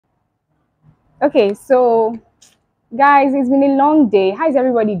Okay, so guys, it's been a long day. How is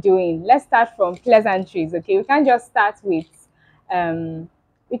everybody doing? Let's start from pleasantries. Okay, um,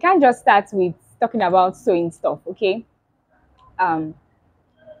 we can't just start with talking about sewing stuff. Okay, um,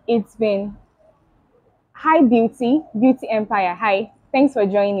 it's been hi beauty empire. Hi, thanks for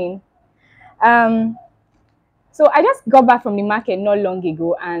joining. Um, so I just got back from the market not long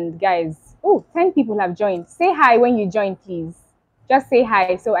ago, and guys, 10 people have joined. Say hi when you join, please. Just say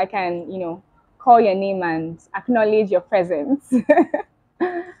hi so I can, call your name and acknowledge your presence.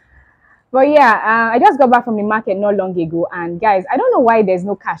 But yeah, I just got back from the market not long ago, and guys, I don't know why there's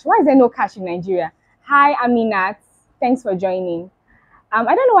no cash. Why is there no cash in Nigeria? Hi, Aminat. Thanks for joining. I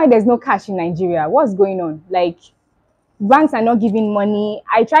don't know why there's no cash in Nigeria. What's going on? Like, banks are not giving money.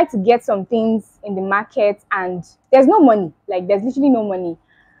 I tried to get some things in the market, and there's no money. Like, there's literally no money.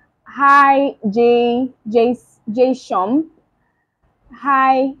 Hi, J Shum.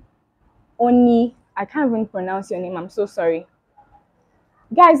 Hi, Oni. I can't even pronounce your name. I'm so sorry.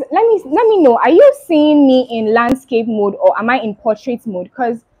 Guys, let me know, are you seeing me in landscape mode or am I in portrait mode?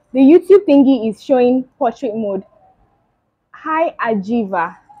 Because the YouTube thingy is showing portrait mode. Hi,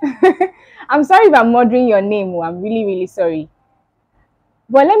 Ajiva. I'm sorry if I'm murdering your name. I'm really sorry,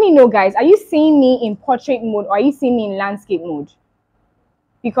 but let me know, guys, are you seeing me in portrait mode or are you seeing me in landscape mode?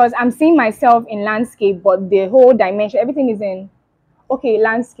 Because I'm seeing myself in landscape, but the whole dimension, everything is in okay,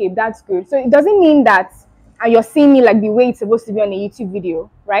 landscape. That's good. So it doesn't mean that you're seeing me like the way it's supposed to be on a YouTube video,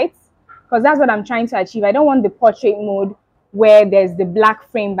 right? Because that's what I'm trying to achieve. I don't want the portrait mode where there's the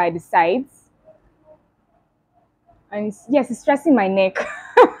black frame by the sides. And yes, it's stressing my neck.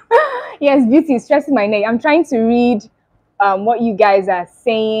 Yes, beauty is stressing my neck. I'm trying to read what you guys are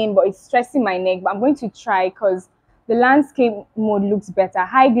saying, but it's stressing my neck. But I'm going to try because the landscape mode looks better.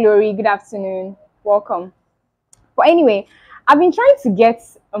 Hi, Glory. Good afternoon. Welcome. But anyway, I've been trying to get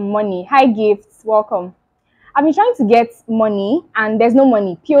money. Hi, Gifts. Welcome. I've been trying to get money and there's no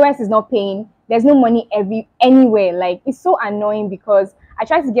money. POS is not paying. There's no money anywhere. Like, it's so annoying because I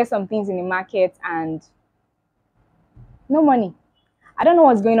tried to get some things in the market and no money. I don't know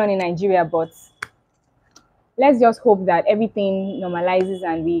what's going on in Nigeria, but let's just hope that everything normalizes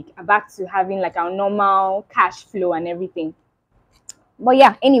and we are back to having like our normal cash flow and everything. But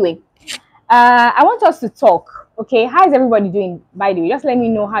yeah, anyway, I want us to talk. Okay, how is everybody doing? By the way, just let me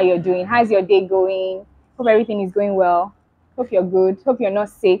know how you're doing. How's your day going? Hope everything is going well. Hope you're good. Hope you're not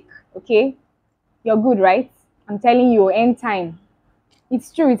sick. Okay, you're good, right? I'm telling you, end time.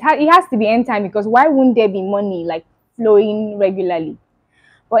 It's true. It has to be end time because why wouldn't there be money like flowing regularly?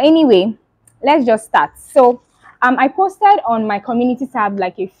 But anyway, let's just start. So, I posted on my community tab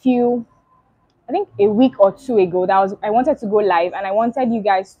like I think a week or two ago, I wanted to go live and I wanted you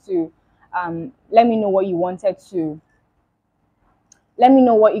guys to let me know what you wanted to let me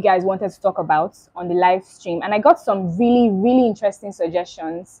know what you guys wanted to talk about on the live stream. And I got some really interesting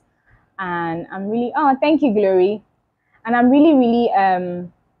suggestions. And thank you, Glory. And I'm really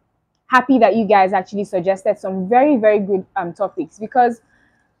happy that you guys actually suggested some very good topics because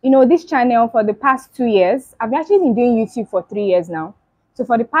this channel for the past 2 years, I've actually been doing YouTube for 3 years now. So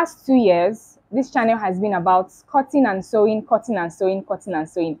for the past 2 years, this channel has been about cutting and sewing, cutting and sewing, cutting and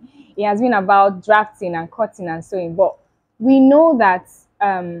sewing. It has been about drafting and cutting and sewing. But we know that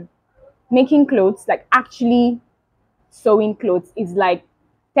making clothes, like actually sewing clothes, is like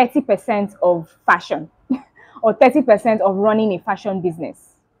 30% of fashion or 30% of running a fashion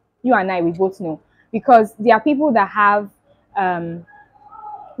business. You and I, we both know. Because there are people that have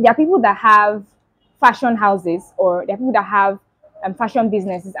fashion houses, or there are people that have fashion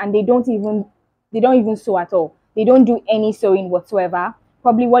businesses, and they don't even sew at all. They don't do any sewing whatsoever.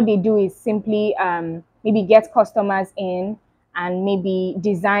 Probably what they do is simply maybe get customers in and maybe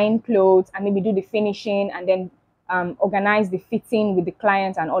design clothes and maybe do the finishing and then organize the fitting with the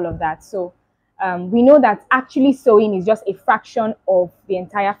client and all of that. So we know that actually sewing is just a fraction of the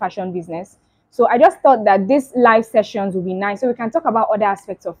entire fashion business. So I just thought that these live sessions would be nice so we can talk about other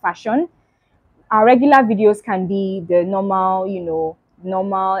aspects of fashion. Our regular videos can be the normal,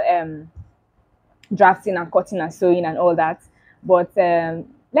 drafting and cutting and sewing and all that. But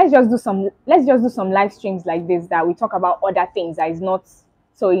let's just do some live streams like this that we talk about other things that is not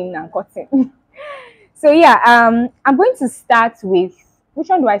sewing and cutting. So yeah, I'm going to start with, which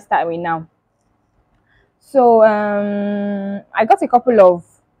one do I start with now? So I got a couple of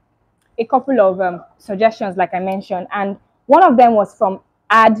suggestions, like I mentioned, and one of them was from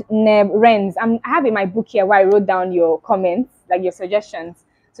Adneb Renz. I have in my book here where I wrote down your comments, like your suggestions.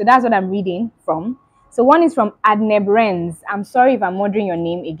 So that's what I'm reading from. So one is from Adneb Renz. I'm sorry if I'm murdering your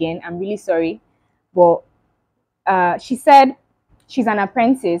name again. I'm really sorry, but she she's an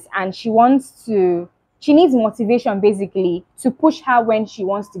apprentice and she needs motivation basically to push her when she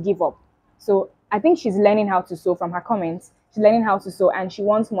wants to give up. So I think she's learning how to sew from her comments. She's learning how to sew and she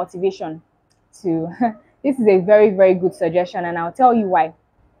wants motivation to. This is a very, very good suggestion, and I'll tell you why.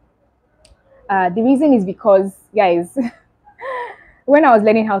 The reason is because, guys, when I was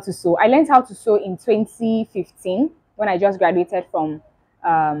learning how to sew, I learned how to sew in 2015 when I just graduated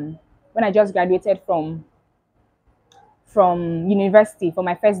um, from university for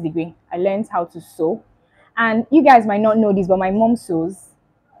my first degree. I learned how to sew, and you guys might not know this, but my mom sews.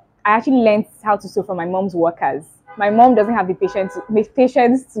 I actually learned how to sew from my mom's workers. My mom doesn't have the patience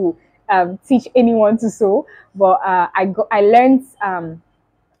to teach anyone to sew, but I learned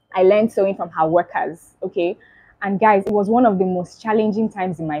sewing from her workers. Okay, and guys, it was one of the most challenging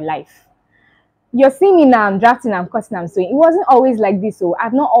times in my life. You're seeing me now, I'm drafting, I'm cutting, I'm sewing. It wasn't always like this, so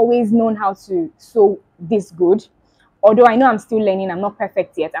I've not always known how to sew this good. Although I know I'm still learning, I'm not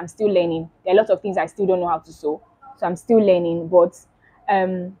perfect yet. I'm still learning. There are a lot of things I still don't know how to sew, so I'm still learning. But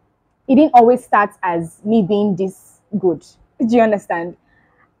um, it didn't always start as me being this good. Do you understand?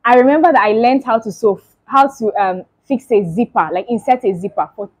 I remember that I learned how to sew, how to fix a zipper, like insert a zipper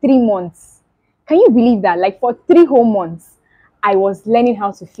for 3 months. Can you believe that? Like for 3 whole months, I was learning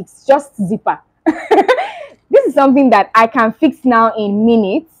how to fix just zipper. This is something that I can fix now in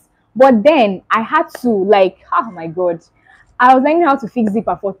minutes, but then I had to like, oh my god, I was learning how to fix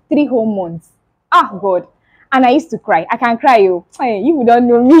zipper for 3 whole months. Oh god, and I used to cry. I can cry, you. Hey, you don't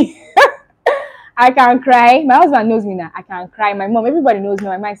know me. I can cry. My husband knows me now. I can cry. My mom, everybody knows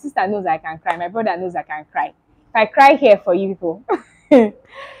me. My sister knows I can cry. My brother knows I can cry. If I cry here for you people.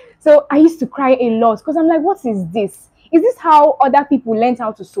 So I used to cry a lot because I'm like, what is this? Is this how other people learned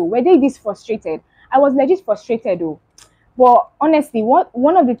how to sew? Were they this frustrated? I was legit frustrated though. But honestly,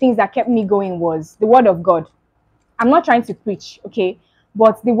 one of the things that kept me going was the word of God. I'm not trying to preach, okay?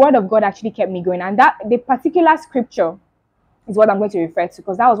 But the word of God actually kept me going. And that the particular scripture is what I'm going to refer to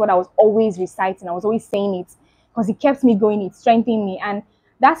because that was what I was always reciting. I was always saying it because it kept me going, it strengthened me. And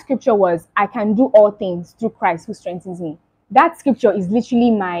that scripture was, I can do all things through Christ who strengthens me. That scripture is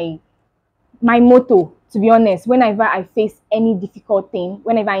literally my motto, to be honest. Whenever I face any difficult thing,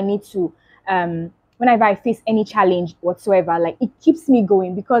 whenever I face any challenge whatsoever, like it keeps me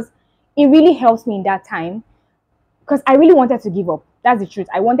going because it really helps me in that time. Because I really wanted to give up. That's the truth.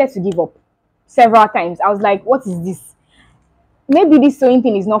 I wanted to give up several times. I was like, what is this? Maybe this sewing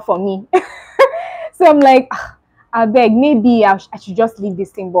thing is not for me. So I'm like, I beg, maybe I should just leave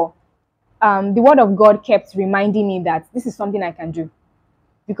this thing. But the word of God kept reminding me that this is something I can do.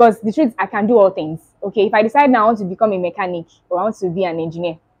 Because the truth, I can do all things. Okay, if I decide now I want to become a mechanic or I want to be an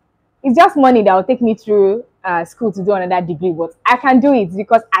engineer, it's just money that will take me through school to do another degree. But I can do it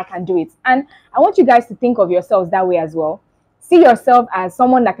because I can do it. And I want you guys to think of yourselves that way as well. See yourself as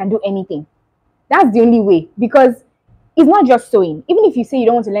someone that can do anything. That's the only way. Because it's not just sewing. Even if you say you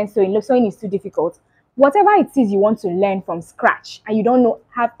don't want to learn sewing, look, sewing is too difficult. Whatever it is you want to learn from scratch and you don't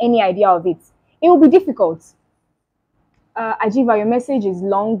have any idea of it, it will be difficult. Ajiva, your message is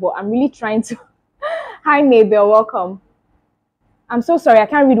long, but I'm really trying to. Hi, Mabel, welcome. I'm so sorry, I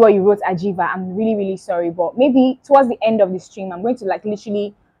can't read what you wrote, Ajiva. I'm really, really sorry, but maybe towards the end of the stream, I'm going to like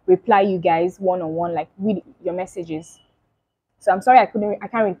literally reply you guys one on one, like read your messages. So I'm sorry I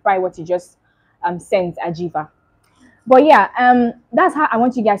can't reply what you just sent, Ajiva. But yeah, that's how I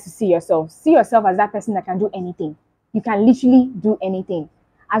want you guys to see yourself. See yourself as that person that can do anything. You can literally do anything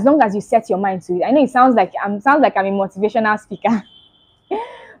as long as you set your mind to it. I know it sounds like I'm a motivational speaker,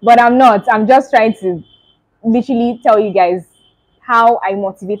 but I'm not. I'm just trying to literally tell you guys how I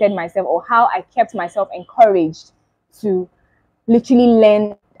motivated myself or how I kept myself encouraged to literally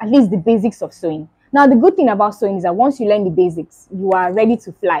learn at least the basics of sewing. Now, the good thing about sewing is that once you learn the basics, you are ready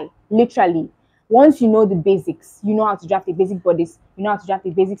to fly, literally. Once you know the basics, you know how to draft a basic bodice, you know how to draft a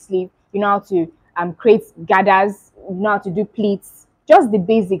basic sleeve, you know how to create gathers, you know how to do pleats, just the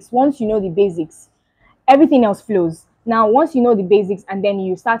basics. Once you know the basics, everything else flows. Now, once you know the basics and then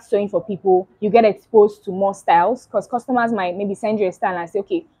you start sewing for people, you get exposed to more styles because customers might maybe send you a style and say,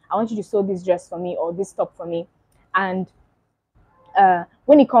 okay, I want you to sew this dress for me or this top for me. And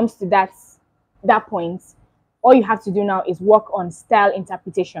when it comes to that point, all you have to do now is work on style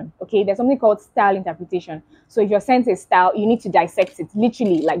interpretation. Okay, there's something called style interpretation. So if you're sent a style, you need to dissect it,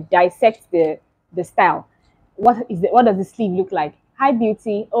 literally like dissect the style. What does the sleeve look like? Hi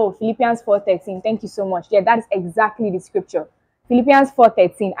beauty. Oh, Philippians 4:13. Thank you so much. Yeah, that is exactly the scripture. Philippians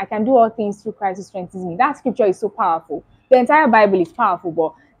 4:13. I can do all things through Christ who strengthens me. That scripture is so powerful. The entire Bible is powerful,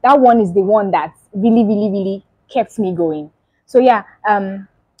 but that one is the one that really, really, really kept me going. So yeah,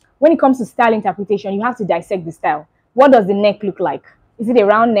 when it comes to style interpretation, you have to dissect the style. What does the neck look like? Is it a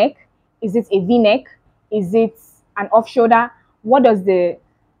round neck? Is it a V-neck? Is it an off-shoulder? What does the,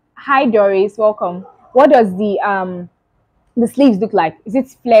 hi Doris, welcome. What does the sleeves look like? Is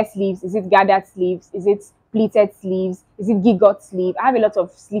it flare sleeves? Is it gathered sleeves? Is it pleated sleeves? Is it gigot sleeve? I have a lot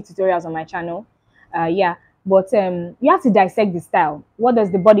of sleeve tutorials on my channel. Yeah, but you have to dissect the style. What does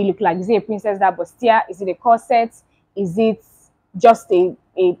the body look like? Is it a princess that bustier? Is it a corset? Is it just a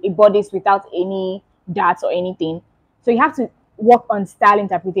bodice without any darts or anything? So you have to work on style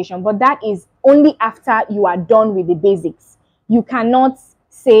interpretation, but that is only after you are done with the basics. You cannot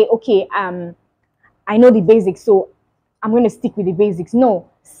say, okay, I know the basics, so I'm going to stick with the basics. No,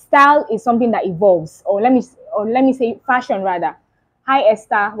 style is something that evolves, or let me say fashion rather. Hi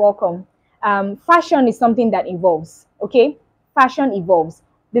Esther, welcome. Fashion is something that evolves. Okay, fashion evolves.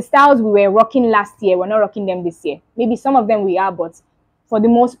 The styles we were rocking last year, we're not rocking them this year. Maybe some of them we are, but for the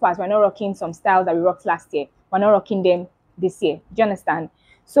most part, we're not rocking some styles that we rocked last year. We're not rocking them this year. Do you understand?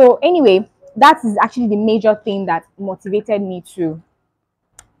 So anyway, that is actually the major thing that motivated me to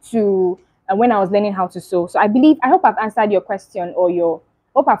when I was learning how to sew. So I hope I've answered your question, or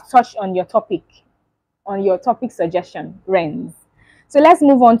hope I've touched on your topic suggestion, Renz. So let's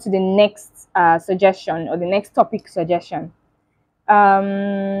move on to the next suggestion, or the next topic suggestion.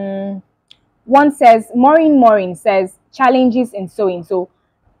 One says, Maureen says, challenges in sewing. So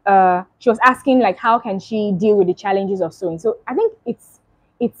she was asking, like, how can she deal with the challenges of sewing? So I think it's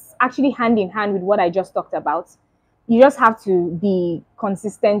actually hand in hand with what I just talked about. You just have to be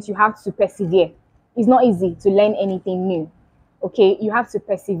consistent. You have to persevere. It's not easy to learn anything new. Okay, you have to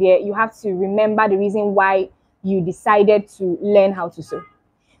persevere. You have to remember the reason why you decided to learn how to sew.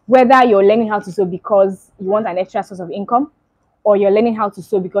 Whether you're learning how to sew because you want an extra source of income, or you're learning how to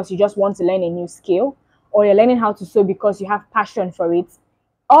sew because you just want to learn a new skill, or you're learning how to sew because you have passion for it.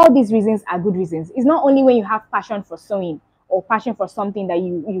 All these reasons are good reasons. It's not only when you have passion for sewing or passion for something that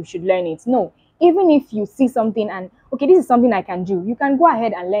you should learn it. No, even if you see something and, okay, this is something I can do, you can go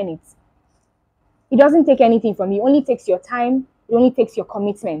ahead and learn it. It doesn't take anything from you. It only takes your time. It only takes your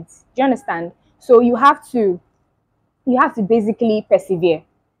commitment. Do you understand? So you have to basically persevere.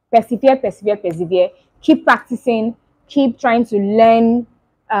 Persevere. Keep practicing. Keep trying to learn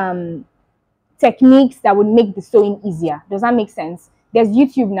techniques that would make the sewing easier. Does that make sense? There's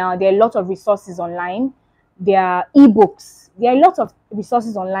YouTube now. There are a lot of resources online. There are ebooks. There are a lot of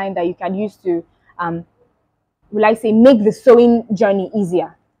resources online that you can use to, will I say, make the sewing journey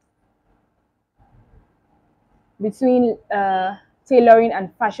easier. Between tailoring and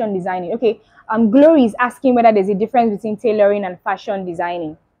fashion designing. Okay, Glory is asking whether there's a difference between tailoring and fashion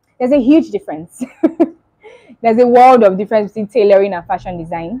designing. There's a huge difference. There's a world of difference between tailoring and fashion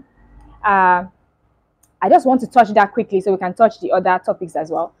design. I just want to touch that quickly so we can touch the other topics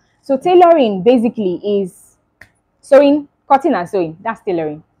as well. So tailoring basically is sewing, cutting and sewing. That's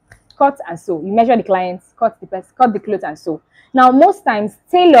tailoring. Cut and sew. You measure the clients, cut the clothes and sew. Now, most times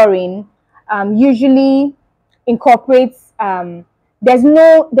tailoring usually incorporates there's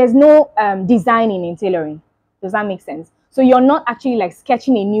no designing in tailoring. Does that make sense? So you're not actually like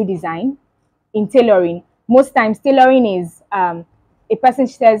sketching a new design in tailoring. Most times tailoring is a person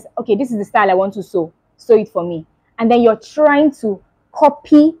says, okay, this is the style I want to sew it for me, and then you're trying to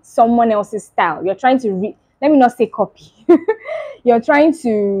copy someone else's style. You're trying to let me not say copy. You're trying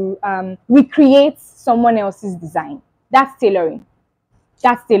to recreate someone else's design. That's tailoring.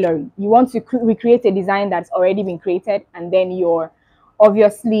 That's tailoring. You want to recreate a design that's already been created, and then you're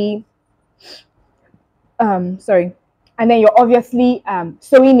obviously sewing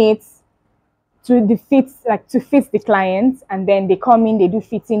it to fit the client, and then they come in, they do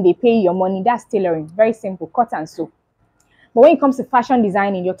fitting, they pay your money. That's tailoring. Very simple, cut and sew. But when it comes to fashion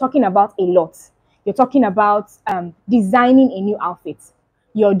designing, you're talking about a lot. You're talking about designing a new outfit.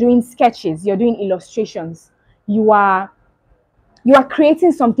 You're doing sketches, you're doing illustrations. You are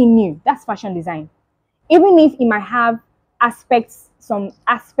creating something new. That's fashion design. Even if it might have some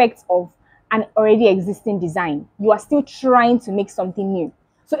aspects of an already existing design, you are still trying to make something new.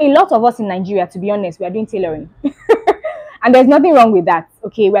 So a lot of us in Nigeria, to be honest, we are doing tailoring. And there's nothing wrong with that.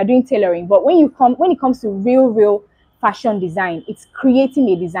 Okay, we are doing tailoring. But when it comes to real fashion design, it's creating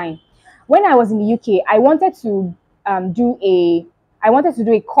a design. When I was in the UK, I wanted to do a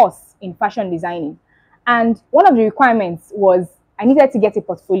course in fashion designing. And one of the requirements was I needed to get a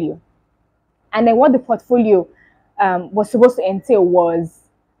portfolio. And then what the portfolio was supposed to entail was,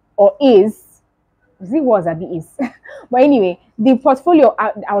 or is it was or is but anyway, the portfolio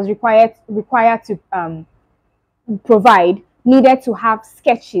I was required to provide needed to have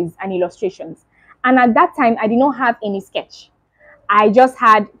sketches and illustrations. And at that time, I did not have any sketch. I just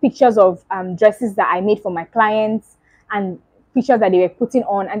had pictures of dresses that I made for my clients. and pictures that they were putting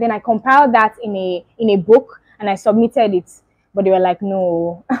on, and then I compiled that in a book and I submitted it. But they were like,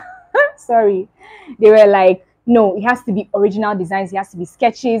 no, sorry. They were like, no, it has to be original designs, it has to be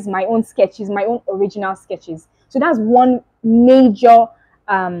sketches, my own original sketches. So that's one major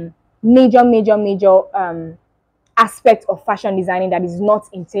aspect of fashion designing that is not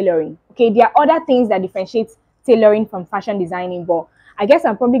in tailoring. Okay, there are other things that differentiate tailoring from fashion designing, but I guess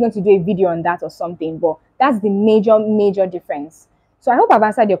I'm probably going to do a video on that or something. But that's the major difference. So I hope I've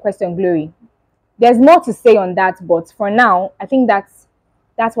answered your question, Glory. There's more to say on that, but for now, I think that's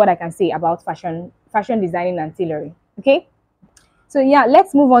what I can say about fashion designing and tailoring. Okay, so yeah,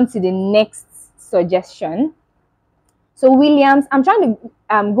 let's move on to the next suggestion. So Williams, I'm trying to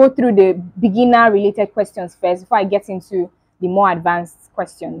go through the beginner related questions first before I get into the more advanced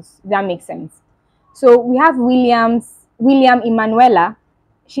questions. If that makes sense. So we have William Emanuela.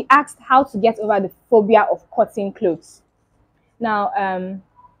 She asked how to get over the phobia of cutting clothes. Now,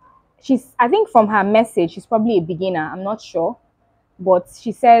 I think from her message, she's probably a beginner. I'm not sure, but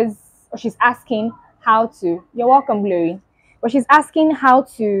she says, or she's asking how to. You're welcome, Glory. But she's asking how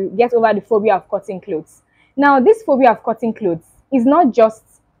to get over the phobia of cutting clothes. Now, this phobia of cutting clothes is not just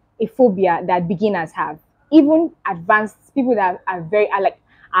a phobia that beginners have. Even advanced people that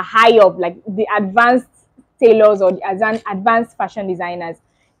are high up, like the advanced tailors or the advanced fashion designers,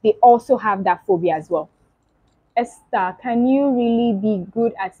 they also have that phobia as well. Esther, can you really be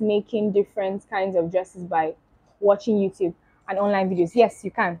good at making different kinds of dresses by watching YouTube and online videos? Yes,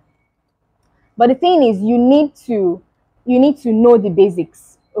 you can. But the thing is, you need to know the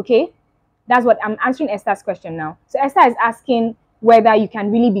basics, okay? That's what I'm answering Esther's question now. So Esther is asking whether you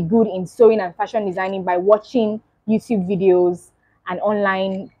can really be good in sewing and fashion designing by watching YouTube videos and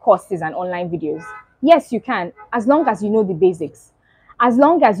online courses and online videos. Yes, you can, as long as you know the basics. As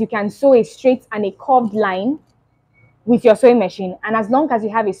long as you can sew a straight and a curved line with your sewing machine, and as long as you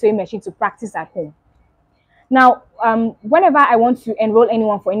have a sewing machine to practice at home. Now, whenever I want to enroll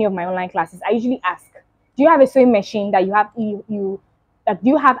anyone for any of my online classes, I usually ask, do you have a sewing machine that do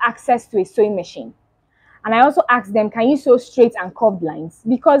you have access to a sewing machine? And I also ask them, can you sew straight and curved lines?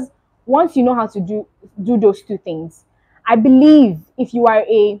 Because once you know how to do those two things, I believe you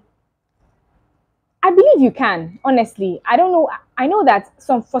can, honestly. I don't know. I know that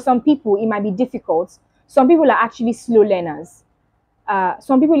for some people, it might be difficult. Some people are actually slow learners.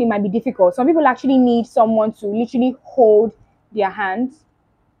 Some people, it might be difficult. Some people actually need someone to literally hold their hands.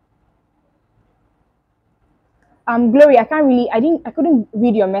 Glory, I couldn't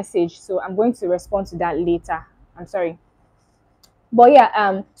read your message, so I'm going to respond to that later. I'm sorry. But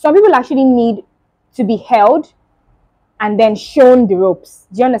yeah, some people actually need to be held and then shown the ropes.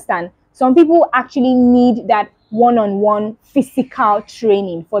 Do you understand? Some people actually need that one-on-one physical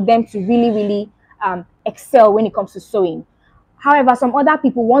training for them to really excel when it comes to sewing. However, some other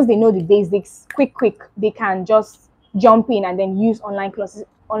people, once they know the basics, quick, they can just jump in and then use online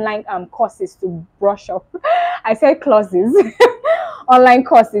courses to brush up. I said classes, online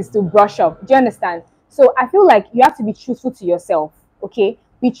courses to brush up. Do you understand? So I feel like you have to be truthful to yourself, okay?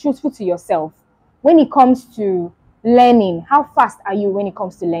 Be truthful to yourself. When it comes to learning, how fast are you when it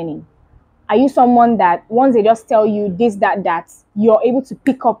comes to learning? Are you someone that once they just tell you this, that, you're able to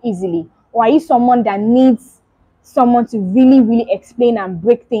pick up easily? Or are you someone that needs someone to really explain and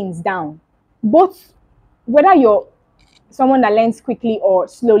break things down? Both, whether you're someone that learns quickly or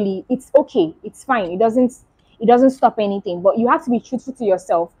slowly, it's okay, it's fine. It doesn't stop anything, but you have to be truthful to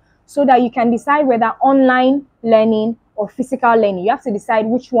yourself so that you can decide whether online learning or physical learning. You have to decide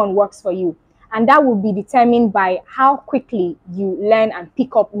which one works for you, and that will be determined by how quickly you learn and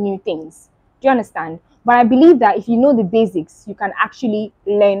pick up new things. Do you understand? But I believe that if you know the basics, you can actually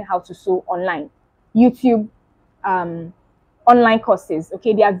learn how to sew online. YouTube, online courses,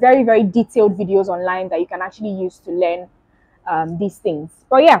 okay? There are very detailed videos online that you can actually use to learn these things.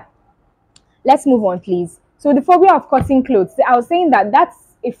 But yeah, let's move on, please. So the phobia of cutting clothes, I was saying that that's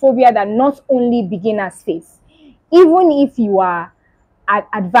a phobia that not only beginners face. Even if you are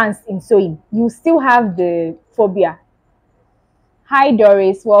advanced in sewing, you still have the phobia. Hi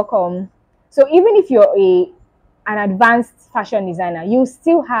Doris, welcome. So even if you're an advanced fashion designer, you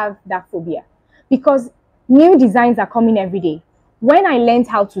still have that phobia because new designs are coming every day. When I learned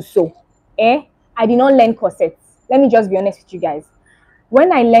how to sew, I did not learn corsets. Let me just be honest with you guys.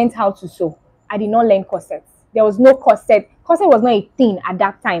 When I learned how to sew, I did not learn corsets. There was no corset. Corset was not a thing at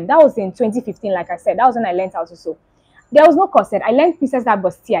that time. That was in 2015, like I said. That was when I learned how to sew. There was no corset. I learned pieces that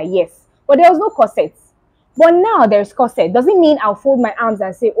bustier, yes. But there was no corset. But now there's corset. Doesn't mean I'll fold my arms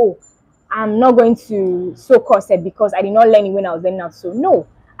and say, oh, I'm not going to sew corset because I did not learn it when I was learning how to sew. No,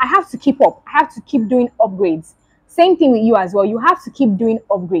 I have to keep up. I have to keep doing upgrades. Same thing with you as well. You have to keep doing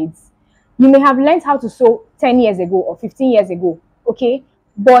upgrades. You may have learned how to sew 10 years ago or 15 years ago, okay?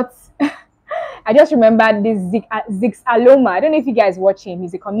 But I just remember this Zix Aloma. I don't know if you guys watch him.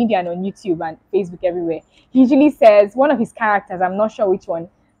 He's a comedian on YouTube and Facebook everywhere. He usually says one of his characters, I'm not sure which one,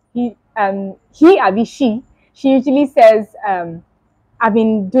 she usually says, I've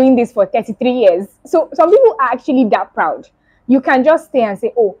been doing this for 33 years. So some people are actually that proud. You can just stay and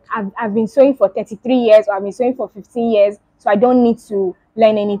say, oh, I've been sewing for 33 years or I've been sewing for 15 years, so I don't need to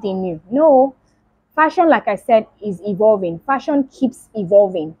learn anything new. No, fashion, like I said, is evolving. Fashion keeps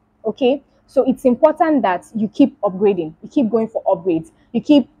evolving, okay? So it's important that you keep upgrading. You keep going for upgrades. You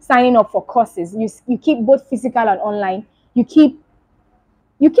keep signing up for courses. You keep both physical and online. You keep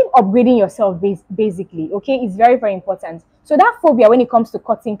upgrading yourself basically, okay? It's very, very important. So that phobia when it comes to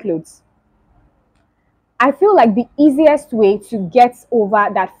cutting clothes, I feel like the easiest way to get over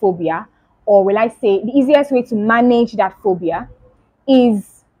that phobia, or will I say the easiest way to manage that phobia,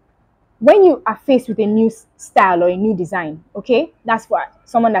 is when you are faced with a new style or a new design, okay? That's for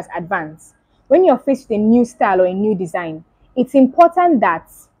someone that's advanced. When you're faced with a new style or a new design, it's important that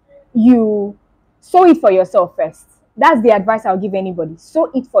you sew it for yourself first. That's the advice I'll give anybody.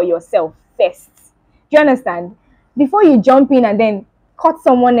 Sew it for yourself first. Do you understand? Before you jump in and then cut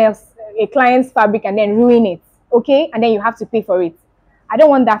someone else, a client's fabric, and then ruin it, okay? And then you have to pay for it. I don't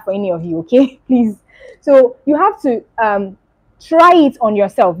want that for any of you, okay? Please. So you have to try it on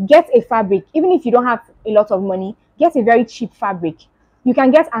yourself. Get a fabric. Even if you don't have a lot of money, get a very cheap fabric. You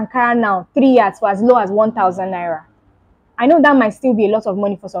can get Ankara now, 3 yards for as low as 1,000 naira. I know that might still be a lot of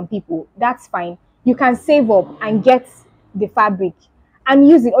money for some people. That's fine. You can save up and get the fabric and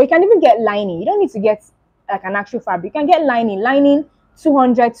use it. Or you can even get lining. You don't need to get like an actual fabric. You can get lining. Lining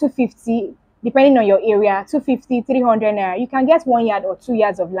 200, 250, depending on your area, 250, 300 naira. You can get 1 yard or 2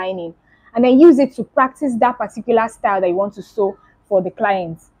 yards of lining and then use it to practice that particular style that you want to sew for the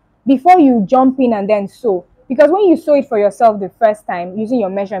clients before you jump in and then sew. Because when you sew it for yourself the first time using your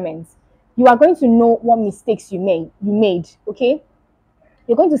measurements, you are going to know what mistakes you made, okay?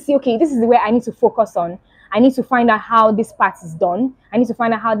 You're going to see, okay, this is the way I need to focus on. I need to find out how this part is done. I need to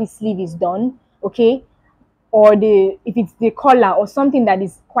find out how this sleeve is done, okay? Or if it's the collar or something that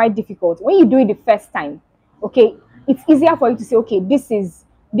is quite difficult. When you do it the first time, okay, it's easier for you to say, okay, this is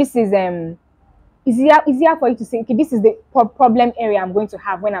easier for you to say, okay, this is the problem area I'm going to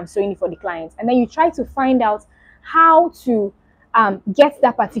have when I'm sewing it for the clients. And then you try to find out how to get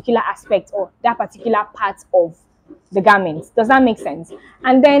that particular aspect or that particular part of the garment. Does that make sense?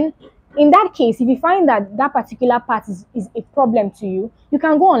 And then in that case, if you find that that particular part is a problem to you, you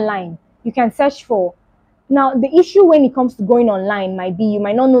can go online. You can search for. Now, the issue when it comes to going online might be you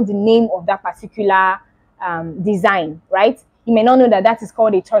might not know the name of that particular design, right? You may not know that that is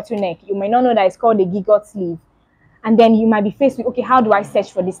called a turtleneck. You may not know that it's called a giggle sleeve. And then you might be faced with, okay, how do I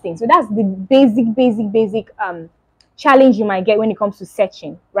search for this thing? So that's the basic challenge you might get when it comes to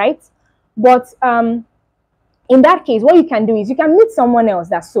searching, right? But in that case, what you can do is you can meet someone else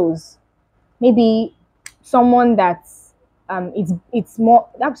that sews. Maybe someone that's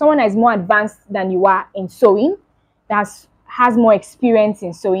someone that is more advanced than you are in sewing, that has more experience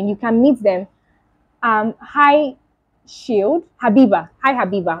in sewing. You can meet them. Hi, Habiba. Hi,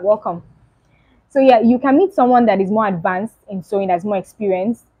 Habiba. Welcome. So yeah, you can meet someone that is more advanced in sewing, that's more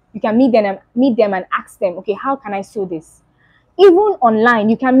experienced. You can meet them and ask them, okay, how can I sew this? Even online,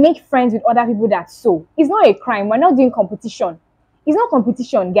 you can make friends with other people that sew. It's not a crime. We're not doing competition. It's not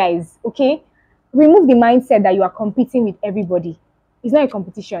competition, guys, okay? Remove the mindset that you are competing with everybody. It's not a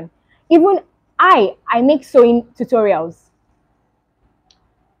competition. Even I make sewing tutorials.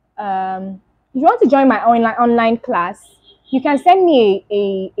 If you want to join my online class, you can send me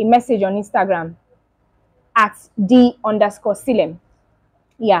a message on Instagram at @d_Silem.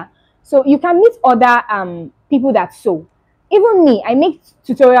 Yeah. So you can meet other people that sew. Even me, I make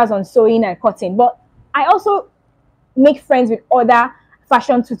tutorials on sewing and cutting, but I also make friends with other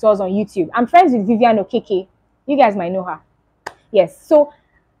fashion tutors on YouTube. I'm friends with Vivian Okeke. You guys might know her. Yes. So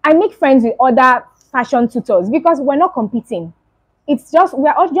I make friends with other fashion tutors because we're not competing.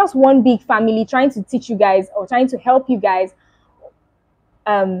 We're all just one big family trying to teach you guys or trying to help you guys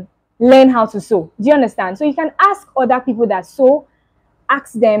learn how to sew. Do you understand? So you can ask other people that sew,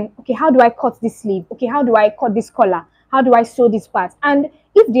 ask them, okay, how do I cut this sleeve? Okay, how do I cut this collar? How do I sew this part? And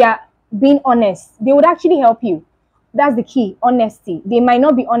if they are being honest, they would actually help you. That's the key, honesty. They might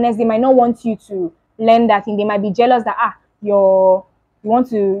not be honest. They might not want you to learn that thing. They might be jealous that you want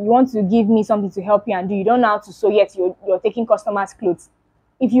to give me something to help you and do. You don't know how to sew yet. You're taking customers' clothes.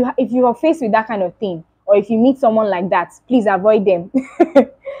 If you are faced with that kind of thing, or if you meet someone like that, please avoid them.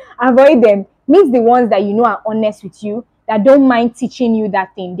 Avoid them. Meet the ones that you know are honest with you, that don't mind teaching you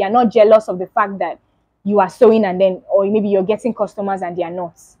that thing. They are not jealous of the fact that you are sewing and then, or maybe you're getting customers and they are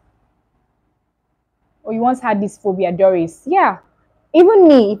not. Or you once had this phobia, Doris. Yeah. Even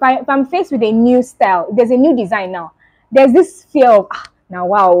me, if I'm faced with a new style, if there's a new design now, there's this fear of, now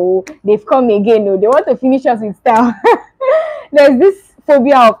wow, they've come again. Oh, they want to finish us with style. There's this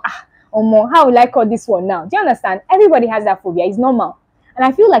phobia of, how will I call this one now? Do you understand? Everybody has that phobia. It's normal. And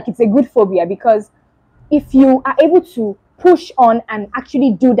I feel like it's a good phobia because if you are able to push on and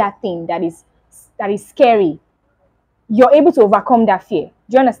actually do that thing that is scary, you're able to overcome that fear.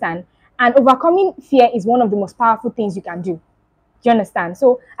 Do you understand? And overcoming fear is one of the most powerful things you can do. Do you understand?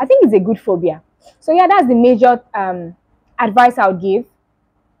 So I think it's a good phobia. So yeah, that's the major advice I would give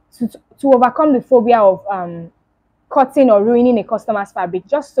to overcome the phobia of cutting or ruining a customer's fabric.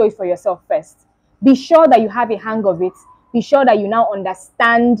 Just sew it for yourself first. Be sure that you have a hang of it. Be sure that you now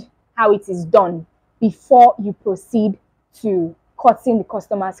understand how it is done before you proceed to cutting the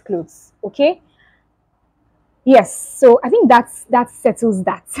customer's clothes. Okay? Yes. So I think that settles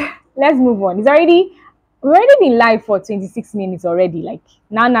that. Let's move on. We've already been live for 26 minutes already. Like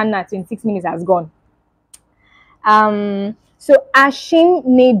now, 26 minutes has gone. So Ashin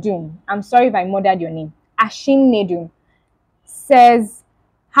Nedum, I'm sorry if I murdered your name. Ashin Nedum says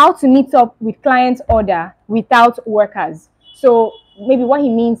how to meet up with client's order without workers. So maybe what he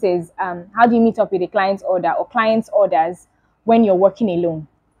means is how do you meet up with a client's order or client's orders when you're working alone?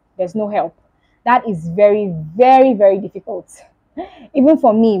 There's no help. That is very, very, very difficult. Even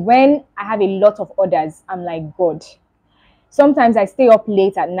for me, when I have a lot of orders, I'm like, God. Sometimes I stay up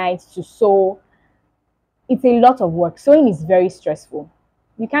late at night to sew. It's a lot of work. Sewing is very stressful.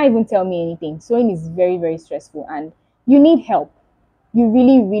 You can't even tell me anything. Sewing is very, very stressful and you need help. You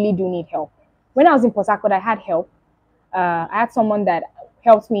really, really do need help. When I was in Port Harcourt, I had help. I had someone that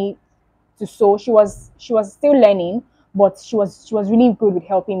helped me to sew. She was still learning, but she was really good with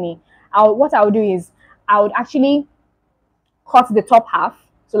helping me. What I would do is I would actually cut the top half.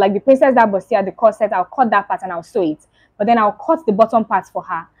 So like the princess that was here, the corset, I'll cut that part and I'll sew it. But then I'll cut the bottom parts for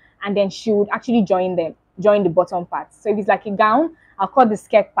her, and then she would actually join the bottom parts. So if it's like a gown, I'll cut the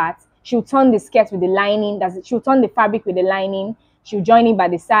skirt part. She'll turn the skirt with the lining. She'll turn the fabric with the lining. She'll join it by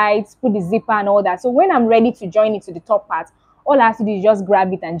the sides, put the zipper and all that. So when I'm ready to join it to the top part, all I have to do is just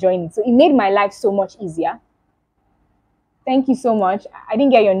grab it and join it. So it made my life so much easier. Thank you so much. I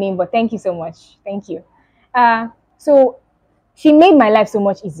didn't get your name, but thank you so much. Thank you. So she made my life so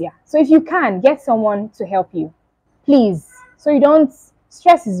much easier. So if you can, get someone to help you, please. So you don't,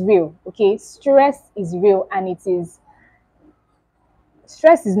 stress is real, okay? Stress is real and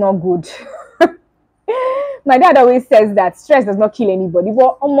stress is not good. My dad always says that stress does not kill anybody,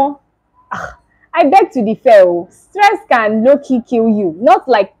 but I beg to differ. Stress can low-key kill you. Not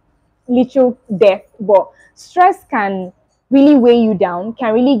like literal death, but stress can really weigh you down,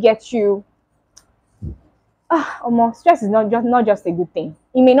 can really get you. Stress is not just a good thing.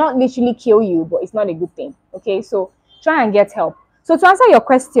 It may not literally kill you, but it's not a good thing. Okay, so try and get help. So to answer your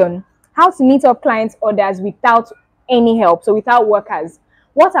question, how to meet up clients' orders without any help, so without workers,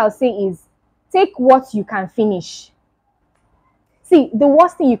 what I'll say is take what you can finish. See, the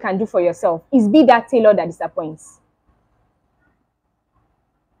worst thing you can do for yourself is be that tailor that disappoints.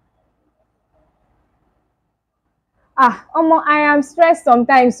 I am stressed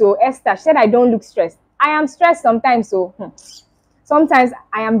sometimes. So Esther said I don't look stressed. I am stressed sometimes. So sometimes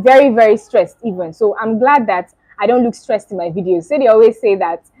I am very, very stressed even. So I'm glad that I don't look stressed in my videos. So they always say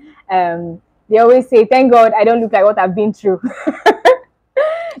that, they always say, thank God I don't look like what I've been through.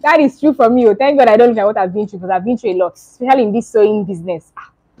 That is true for me. Thank God I don't look like what I've been through, because I've been through a lot, especially in this sewing business.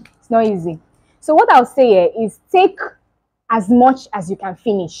 It's not easy. So what I'll say here is take as much as you can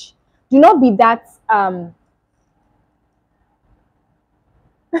finish. Do not be that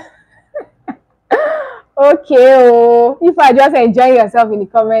okay, if I just enjoy yourself in the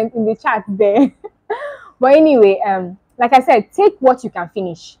comments, in the chat there. But anyway, like I said, take what you can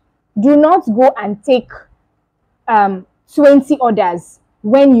finish. Do not go and take 20 orders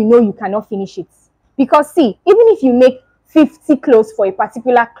when you know you cannot finish it. Because see, even if you make 50 clothes for a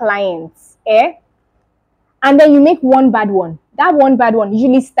particular client, and then you make one bad one, that one bad one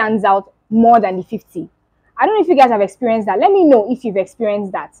usually stands out more than the 50. I don't know if you guys have experienced that. Let me know if you've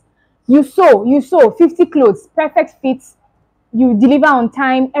experienced that. You sew 50 clothes, perfect fits, you deliver on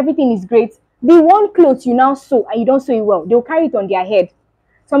time, everything is great. The one clothes you now sew and you don't sew it well, they'll carry it on their head.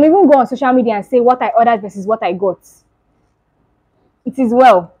 Some even go on social media and say what I ordered versus what I got. It is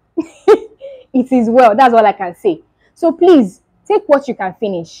well. It is well. That's all I can say. So please, take what you can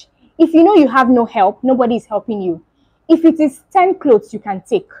finish. If you know you have no help, nobody is helping you. If it is 10 clothes you can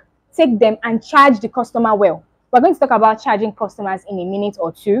take, take them and charge the customer well. We're going to talk about charging customers in a minute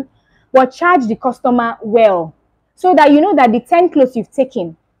or two, but charge the customer well so that you know that the 10 clothes you've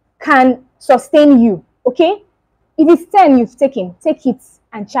taken can sustain you. Okay? If it's 10 you've taken, take it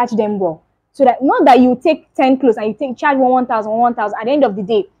and charge them well. So that not that you take 10 clothes and you charge 1,000. At the end of the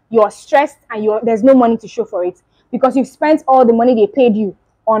day, you're stressed and there's no money to show for it because you've spent all the money they paid you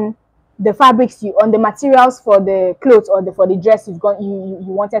on the fabrics, on the materials for the clothes or for the dress you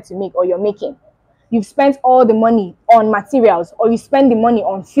wanted to make or you're making. You've spent all the money on materials, or you spend the money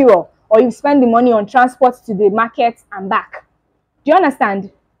on fuel, or you spend the money on transport to the market and back. Do you understand?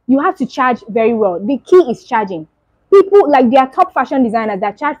 You have to charge very well. The key is charging. People, like, they are top fashion designers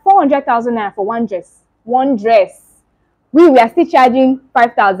that charge 400,000 naira for one dress. One dress. We are still charging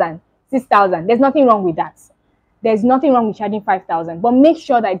 5,000, 6,000. There's nothing wrong with that. There's nothing wrong with charging 5,000, but make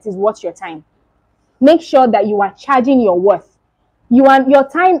sure that it is worth your time. Make sure that you are charging your worth. Your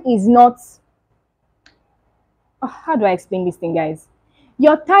time is not, how do I explain this thing, guys?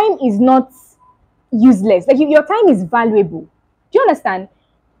 Your time is not useless. Like, your time is valuable. Do you understand?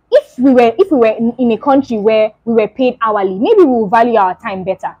 If we were in a country where we were paid hourly, maybe we will value our time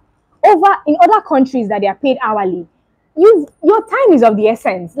better. In other countries that they are paid hourly, your time is of the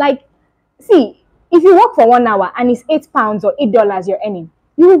essence. Like, see, if you work for 1 hour and it's £8 or $8 you're earning,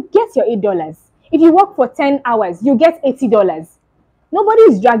 you will get your $8. If you work for 10 hours, you get $80. Nobody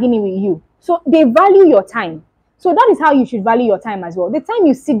is dragging it with you. So they value your time. So that is how you should value your time as well. The time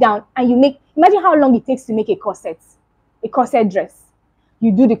you sit down and you imagine how long it takes to make a corset dress.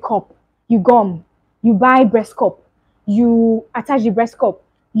 You do the cup, you gum, you buy breast cup, you attach the breast cup,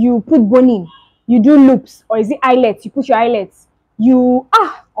 you put boning, you do loops, or is it eyelets? You put your eyelets, you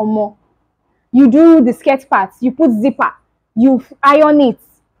do the skirt parts, you put zipper, you iron it.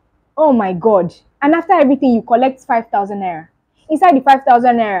 Oh my God. And after everything, you collect 5,000 naira. Inside the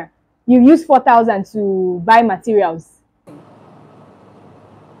 5,000 naira, you use 4,000 to buy materials.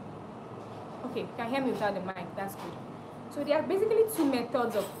 Okay, you can hear me without the mic, that's good. So there are basically two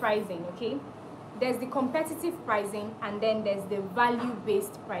methods of pricing, okay? There's the competitive pricing and then there's the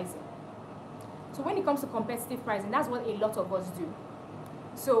value-based pricing. So when it comes to competitive pricing, that's what a lot of us do.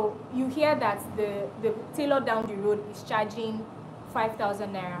 So you hear that the tailor down the road is charging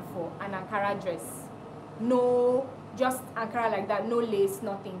 5,000 naira for an Ankara dress. No, just Ankara like that, no lace,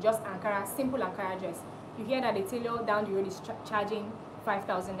 nothing, just Ankara, simple Ankara dress. You hear that the tailor down the road is charging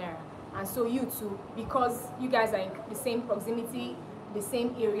 5,000 naira. And so you too, because you guys are in the same proximity, the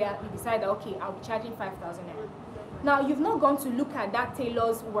same area, you decide that, okay, I'll be charging 5,000 naira. Now, you've not gone to look at that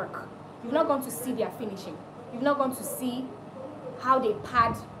tailor's work. You've not gone to see their finishing. You've not gone to see how they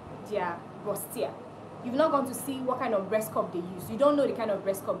pad their bustier. You've not gone to see what kind of breast cup they use. You don't know the kind of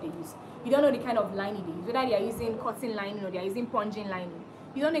breast cup they use. You don't know the kind of lining they use. Whether they are using cotton lining or they are using pungent lining.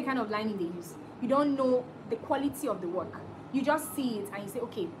 You don't know the kind of lining they use. You don't know the quality of the work. You just see it and you say,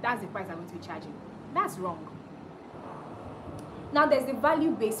 okay, that's the price I'm going to be charging. That's wrong. Now there's the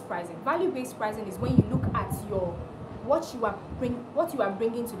value-based pricing. Value-based pricing is when you look at what you are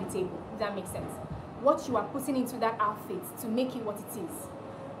bringing to the table. If that makes sense. What you are putting into that outfit to make it what it is.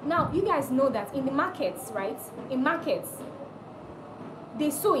 Now you guys know that in the markets, right? In markets, they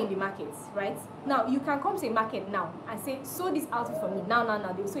sew in the markets, right? Now you can come to a market now and say, sew this outfit for me now.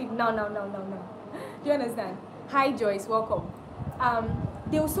 They will sew it now. Do you understand? Hi Joyce, welcome.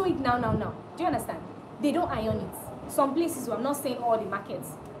 They will sew it now. Do you understand? They don't iron it. Some places, I'm not saying all the markets,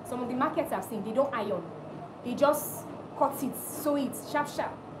 some of the markets I've seen, they don't iron. They just cut it, sew it, sharp,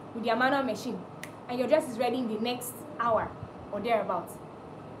 with their manual machine. And your dress is ready in the next hour or thereabouts.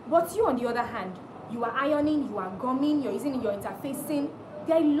 But you, on the other hand, you are ironing, you are gumming, you're using your interfacing.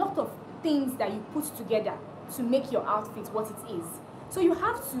 There are a lot of things that you put together to make your outfit what it is. So you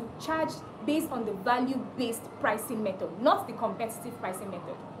have to charge based on the value-based pricing method, not the competitive pricing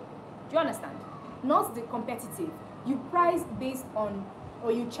method. Do you understand? Not the competitive. You price based on,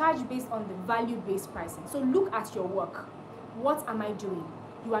 or you charge based on the value-based pricing. So look at your work. What am I doing?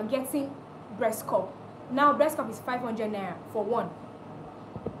 You are getting breast cup. Now breast cup is 500 naira for one.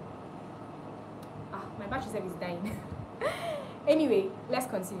 My battery set is dying. Anyway, let's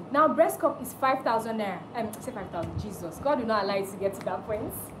continue. Now breast cup is 5,000 naira. Say 5,000. Jesus, God will not allow you to get to that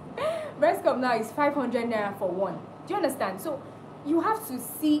point. Breast cup now is 500 naira for one. Do you understand? So you have to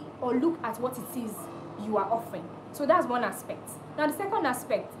see or look at what it is you are offering. So that's one aspect. Now the second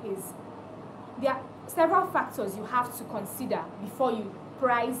aspect is there are several factors you have to consider before you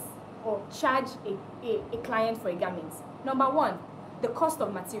price or charge a client for a garment. Number one, the cost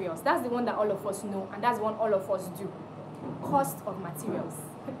of materials. That's the one that all of us know, and that's the one all of us do. Cost of materials.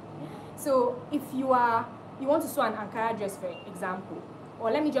 So if you want to sew an Ankara dress, for example,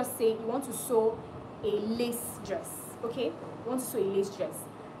 or let me just say you want to sew a lace dress, okay? You want to sew a lace dress.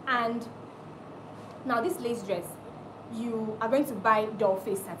 And now this lace dress, you are going to buy doll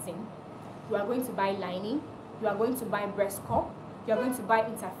face satin, you are going to buy lining, you are going to buy breast cup, you are going to buy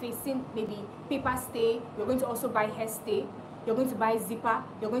interfacing, maybe paper stay, you're going to also buy hair stay, you're going to buy zipper,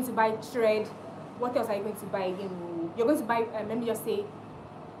 you're going to buy thread. What else are you going to buy again? You're going to buy, let me just say,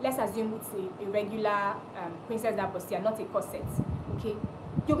 let's assume it's a regular princess that bustier, not a corset, okay?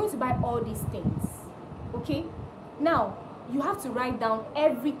 You're going to buy all these things, okay? Now, you have to write down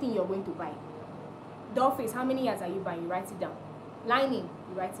everything you're going to buy. Doll face, how many yards are you buying? You write it down. Lining,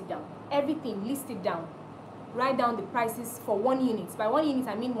 you write it down. Everything, list it down. Write down the prices for 1 unit. By 1 unit,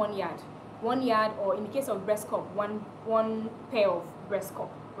 I mean 1 yard. 1 yard, or in the case of breast cup, one pair of breast cup,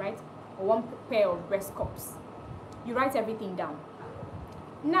 right? Or 1 pair of breast cups. You write everything down.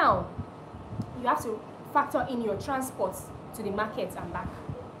 Now, you have to factor in your transport to the market and back.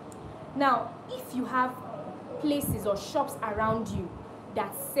 Now, if you have places or shops around you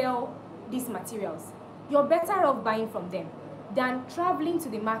that sell these materials, you're better off buying from them than traveling to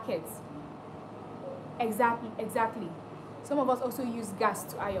the market. Exactly. Some of us also use gas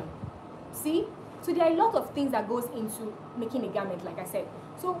to iron. See? So there are a lot of things that goes into making a garment, like I said.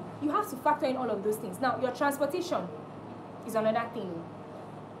 So you have to factor in all of those things. Now, your transportation is another thing.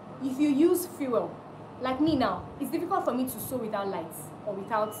 If you use fuel, like me now, it's difficult for me to sew without lights or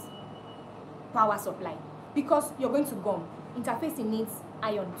without power supply because you're going to gum. Interfacing needs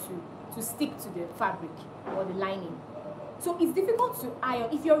iron to stick to the fabric or the lining. So it's difficult to iron.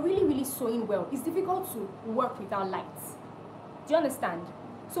 If you're really sewing well, it's difficult to work without lights. Do you understand?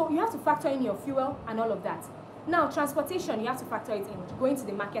 So you have to factor in your fuel and all of that. Now, transportation, you have to factor it in, going to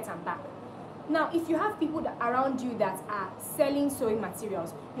the market and back. Now, if you have people around you that are selling sewing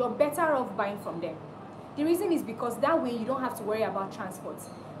materials, you're better off buying from them. The reason is because that way you don't have to worry about transport.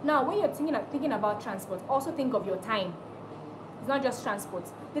 Now, when you're thinking about transport, also think of your time. It's not just transport.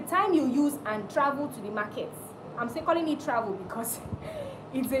 The time you use and travel to the markets. I'm calling it travel because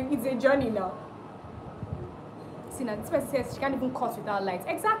it's a journey now. See, now this person says she can't even cut without lights.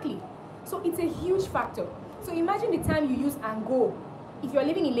 Exactly. So it's a huge factor. So imagine the time you use and go. If you're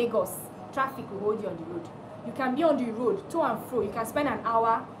living in Lagos, traffic will hold you on the road. You can be on the road to and fro. You can spend an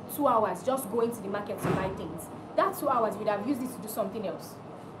hour, 2 hours just going to the market to buy things. That 2 hours, you would have used it to do something else.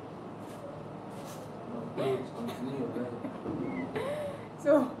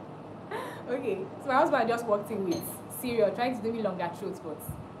 So, okay. So my husband just walked in with cereal, trying to do me longer throats, but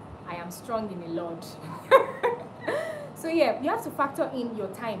I am strong in the Lord. So yeah, you have to factor in your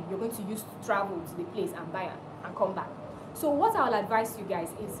time you're going to use to travel to the place and buy and come back. So what I'll advise you guys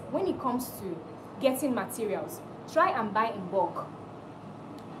is when it comes to getting materials, try and buy in bulk.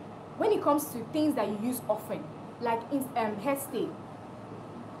 When it comes to things that you use often, like hair stay,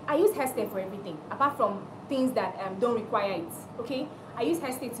 I use hair stay for everything, apart from things that don't require it, okay? I use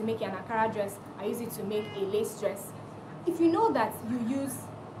hair stay to make an Ankara dress, I use it to make a lace dress. If you know that you use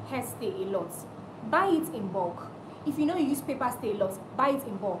hair stay a lot, buy it in bulk. If you know you use paper stay a lot, buy it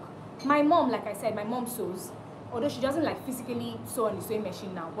in bulk. My mom, like I said, my mom sews, although she doesn't like physically sew on the sewing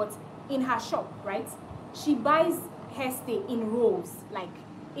machine now, but in her shop, right, she buys hair stay in rolls, like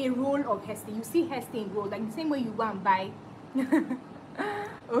a roll of hair stay. You see hair stay in rolls, like the same way you go and buy,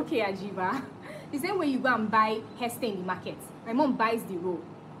 okay, Ajiba, the same way you go and buy hair stay in the market. My mom buys the roll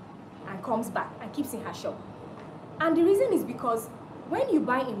and comes back and keeps in her shop. And the reason is because when you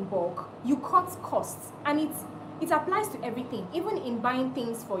buy in bulk, you cut costs, and it applies to everything, even in buying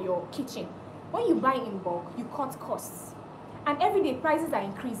things for your kitchen. When you buy in bulk, you cut costs. And every day prices are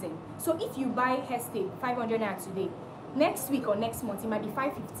increasing. So if you buy hair stay 500 naira today, next week or next month it might be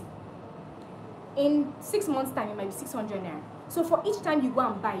 550. In 6 months' time, it might be 600 naira. So for each time you go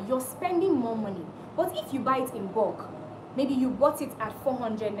and buy, you're spending more money. But if you buy it in bulk, maybe you bought it at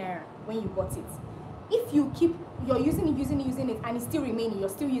 400 naira when you bought it. If you keep, you're using it, and it's still remaining, you're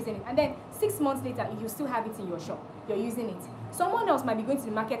still using it, and then 6 months later, you still have it in your shop, you're using it. Someone else might be going to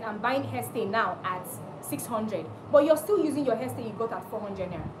the market and buying hair stay now at 600, but you're still using your hair stay you got at 400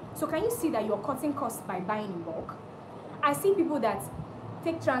 naira. So can you see that you're cutting costs by buying in bulk? I see people that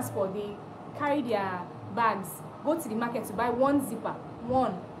take transport, they carry their bags, go to the market to buy one zipper,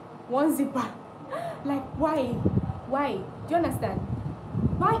 one zipper. Like, why? Do you understand?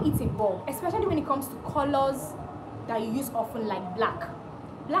 Buy it in bulk, especially when it comes to colors that you use often, like black.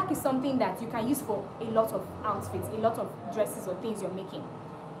 Black is something that you can use for a lot of outfits, a lot of dresses or things you're making.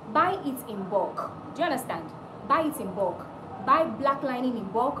 Buy it in bulk. Do you understand? Buy it in bulk. Buy black lining in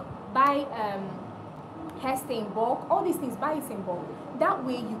bulk. Buy hair stay in bulk. All these things, buy it in bulk. That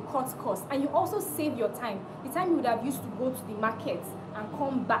way you cut costs and you also save your time. The time you would have used to go to the market and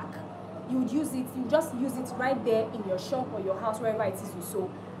come back, you would use it, you just use it right there in your shop or your house, wherever it is you sew,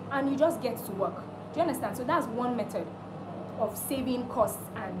 and you just get to work. Do you understand? So that's one method of saving costs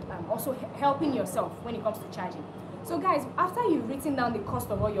and also helping yourself when it comes to charging. So guys, after you've written down the cost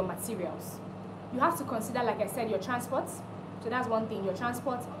of all your materials, you have to consider, like I said, your transport. So that's one thing, your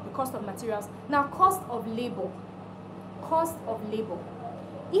transport, the cost of materials. Now, cost of labor. Cost of labor.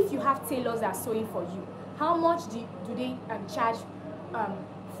 If you have tailors that are sewing for you, how much do they charge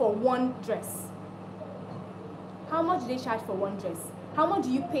for one dress? How much do they charge for one dress? How much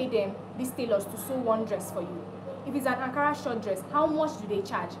do you pay them, these tailors, to sew one dress for you? If it's an Ankara short dress, how much do they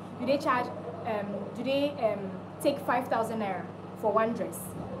charge? Do they charge, take 5,000 naira for one dress?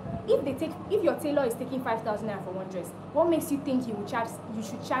 If your tailor is taking 5,000 naira for one dress, what makes you think you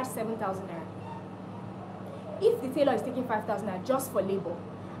should charge 7,000 naira? If the tailor is taking 5,000 naira just for labor,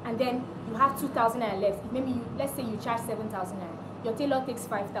 and then you have 2,000 naira left, let's say you charge 7,000 naira, your tailor takes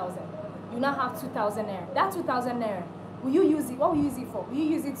 5,000, you now have 2,000 naira. That 2,000 naira, will you use it? What will you use it for? Will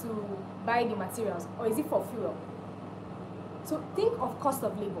you use it to buy the materials, or is it for fuel? So think of cost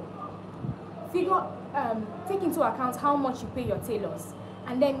of labor. Take into account how much you pay your tailors,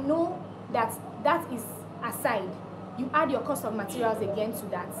 and then know that is aside. You add your cost of materials again to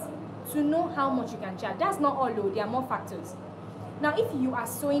that to know how much you can charge. That's not all though, there are more factors. Now, if you are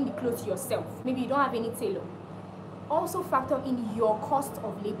sewing the clothes yourself, maybe you don't have any tailor, also factor in your cost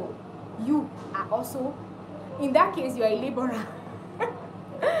of labor. You are also, in that case, you are a laborer.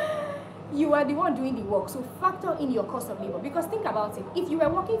 You are the one doing the work, so factor in your cost of labor. Because think about it, if you were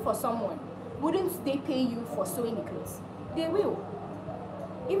working for someone, wouldn't they pay you for sewing the clothes? They will.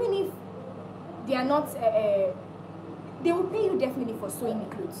 Even if they are not, they will pay you definitely for sewing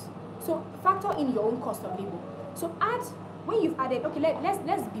the clothes. So factor in your own cost of labor. So when you've added, okay,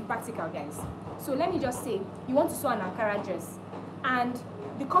 let's be practical, guys. So let me just say, you want to sew an Ankara dress, and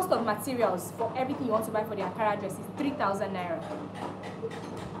the cost of materials for everything you want to buy for the Ankara dress is 3,000 naira.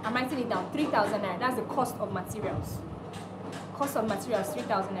 I'm writing it down, 3,000 naira. That's the cost of materials. Cost of materials,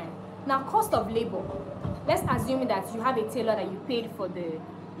 3,000 naira. Now, cost of labor. Let's assume that you have a tailor that you paid for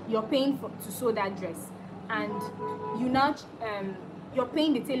you're paying to sew that dress, and you now you're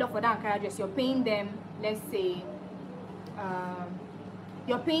paying the tailor for that Ankara dress. You're paying them, let's say,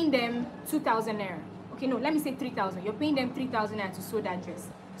 you're paying them 2,000 naira. Okay, no, let me say 3,000. You're paying them 3,000 naira to sew that dress.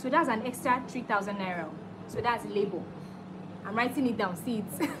 So that's an extra 3,000 naira. So that's labor. I'm writing it down. See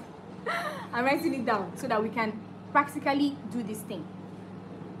it. I'm writing it down so that we can practically do this thing.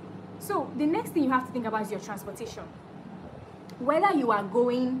 So the next thing you have to think about is your transportation. Whether you are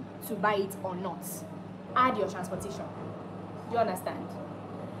going to buy it or not, add your transportation. Do you understand?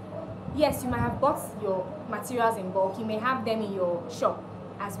 Yes, you might have bought your materials in bulk. You may have them in your shop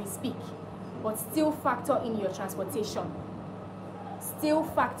as we speak, but still factor in your transportation. Still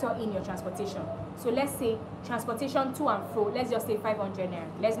factor in your transportation. So let's say transportation to and fro, let's just say 500 naira.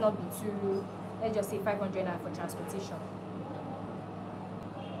 Let's not be too, let's just say 500 naira for transportation.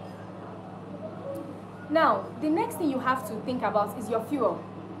 Now, the next thing you have to think about is your fuel.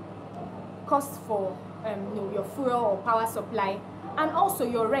 Cost for your fuel or power supply, and also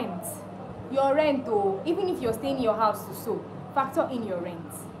your rent. Your rent, though, even if you're staying in your house to sew, factor in your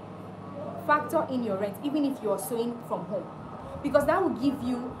rent. Factor in your rent, even if you're sewing from home, because that will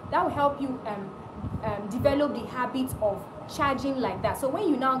help you develop the habit of charging like that. So when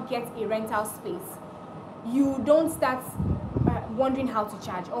you now get a rental space, you don't start wondering how to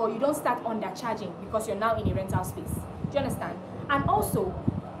charge, or you don't start undercharging because you're now in a rental space. Do you understand? And also,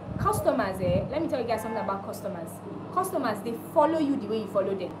 customers, let me tell you guys something about customers. Customers, they follow you the way you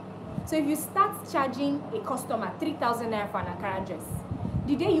follow them. So if you start charging a customer 3,000 naira for an Ankara dress,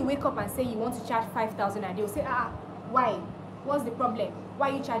 the day you wake up and say you want to charge 5,000 naira, they will say, why? What's the problem?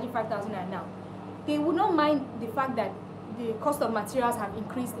 Why are you charging 5,000 naira now? They would not mind the fact that the cost of materials have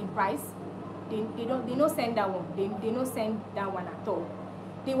increased in price. They don't send that one. They don't send that one at all.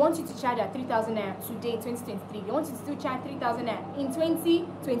 They want you to charge at 3,000 naira today, 2023. They want you to still charge 3,000 naira in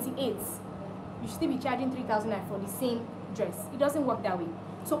 2028. You should still be charging 3,000 naira for the same dress. It doesn't work that way.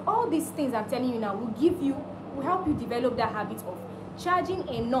 So all these things I'm telling you now will help you develop that habit of charging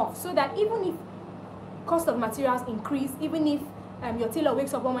enough, so that even if cost of materials increase, even if your tailor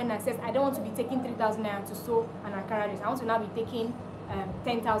wakes up one morning and says, I don't want to be taking 3,000 naira to sew an Ankara dress, I want to now be taking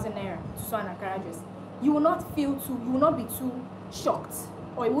 10,000 naira to sew an Ankara dress, you will not be too shocked,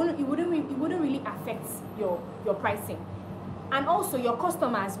 or it wouldn't really affect your pricing. And also your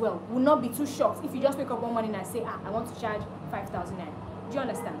customer as well will not be too shocked if you just wake up one morning and say, I want to charge 5,000 naira. Do you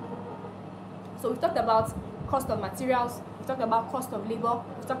understand? So we've talked about cost of materials, we've talked about cost of labor,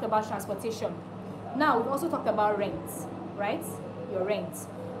 we've talked about transportation. Now we've also talked about rent, right? your rent.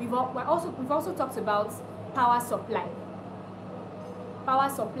 We've also talked about power supply. Power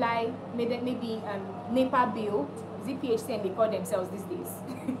supply, maybe NEPA bill. Is it PHCN they call themselves these days?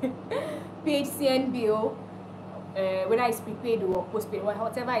 PHCN bill, whether it's prepaid or postpaid,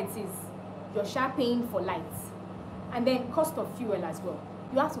 whatever it is, you're paying for lights. And then cost of fuel as well.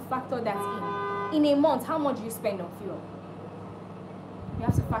 You have to factor that in. In a month, how much do you spend on fuel? You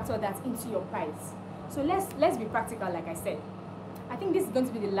have to factor that into your price. So let's be practical, like I said. I think this is going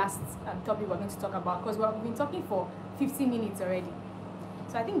to be the last topic we're going to talk about, because we've been talking for 50 minutes already.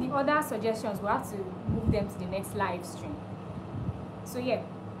 So I think the other suggestions, we'll have to move them to the next live stream. So yeah,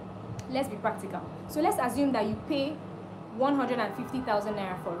 let's be practical. So let's assume that you pay 150,000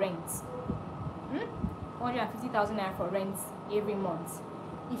 naira for rent. 150,000 naira for rent every month.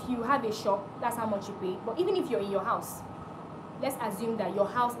 If you have a shop, that's how much you pay. But even if you're in your house, let's assume that your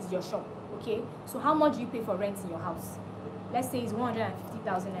house is your shop, okay? So how much do you pay for rent in your house? Let's say it's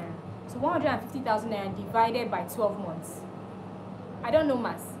 150,000 naira. So 150,000 naira divided by 12 months. I don't know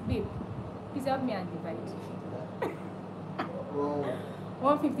maths. Babe, please help me and divide.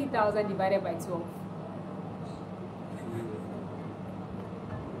 150,000 divided by 12.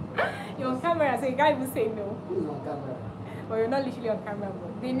 You're on camera, so you can't even say no. Who's on camera? But you're not literally on camera,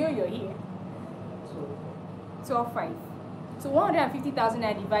 but they know you're here. 12.5. So 150,000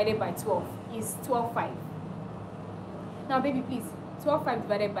 divided by 12 is 12.5. Now, baby, please, 12.5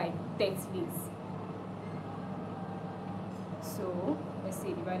 divided by 30, please. So let's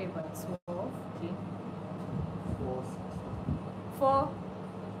say divided by 12. Okay.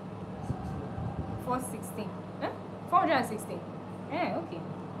 416. 416. Yeah, okay.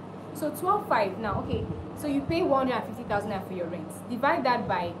 So 12.5 now, okay. So you pay 150,000 for your rent. Divide that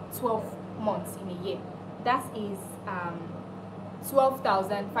by 12 months in a year. That is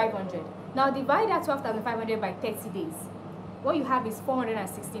 12,500. Now divide that 12,500 by 30 days. What you have is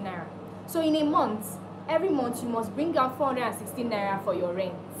 416 naira. So in a month, every month you must bring out 416 naira for your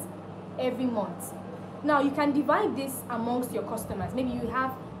rent. Every month. Now you can divide this amongst your customers. Maybe you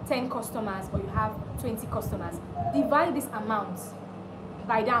have 10 customers or you have 20 customers. Divide this amount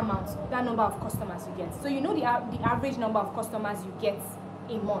by that amount, that number of customers you get. So you know the average number of customers you get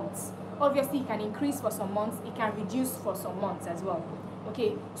a month. Obviously, it can increase for some months, it can reduce for some months as well.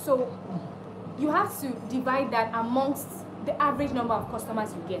 Okay, so you have to divide that amongst the average number of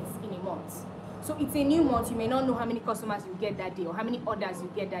customers you get in a month. So it's a new month, you may not know how many customers you get that day or how many orders you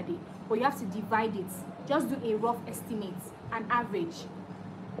get that day, but you have to divide it. Just do a rough estimate, an average.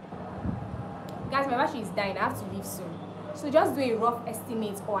 Guys, my battery is dying, I have to leave soon. So just do a rough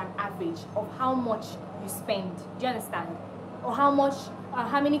estimate or an average of how much you spend. Do you understand? Or how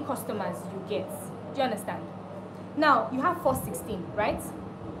many customers you get. Do you understand? Now you have 416, right?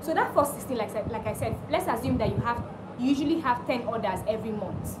 So that 416, like I said, let's assume that you usually have 10 orders every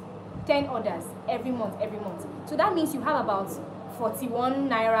month. 10 orders every month. So that means you have about 41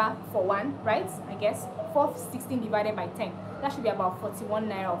 naira for one, right? I guess 416 divided by 10. That should be about 41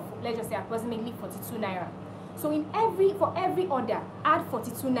 naira. Let's just say approximately 42 naira. So for every order, add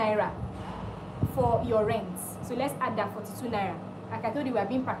 42 naira for your rent. So let's add that 42 naira. Like I told you, we are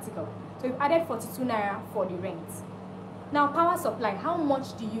being practical. So we've added 42 naira for the rent. Now, power supply, how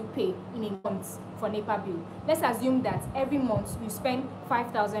much do you pay in a month for NEPA bill? Let's assume that every month you spend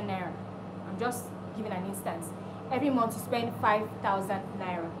 5,000 naira. I'm just giving an instance. Every month you spend 5,000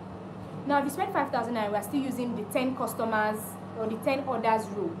 naira. Now, if you spend 5,000 naira, we're still using the 10 customers or the 10 orders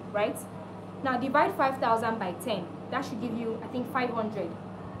rule, right? Now, divide 5,000 by 10. That should give you, I think, 500.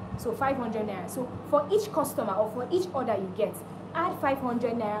 So 500 naira. So for each customer or for each order you get, add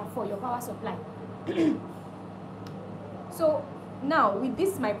 500 naira for your power supply. So now with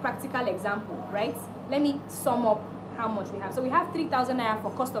this my practical example, right? Let me sum up how much we have. So we have 3,000 naira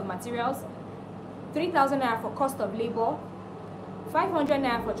for cost of materials, 3,000 naira for cost of labor, 500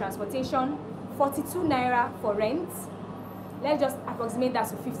 naira for transportation, 42 naira for rent. Let's just approximate that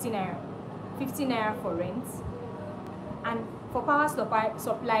to 50 naira. 50 naira for rent, and for power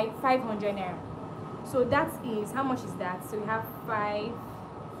supply 500 naira. So that is, how much is that? So we have 5,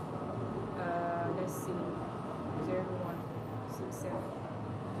 let's see, 0, 1, 6, 7.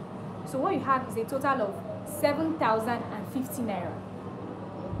 So what you have is a total of 7,050 naira.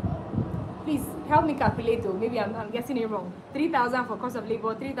 Please help me calculate, though. Maybe I'm getting it wrong. 3,000 for cost of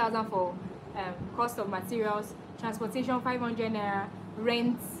labor, 3,000 for cost of materials, transportation 500 naira,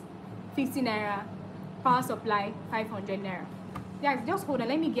 rent 50 naira, power supply 500 naira. Yeah, just hold on.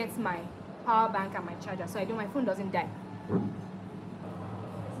 Let me get my power bank and my charger so my phone doesn't die.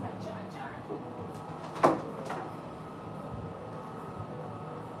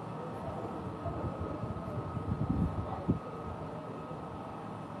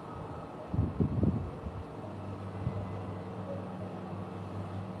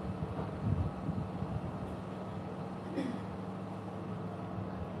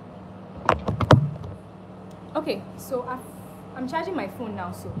 Okay, so I'm charging my phone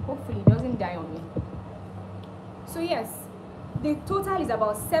now, so hopefully it doesn't die on me. So yes, the total is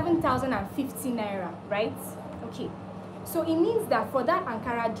about 7,050 naira, right? Okay, so it means that for that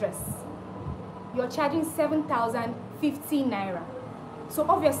Ankara dress, you're charging 7,050 naira. So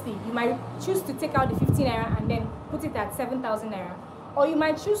obviously, you might choose to take out the 50 naira and then put it at 7,000 naira, or you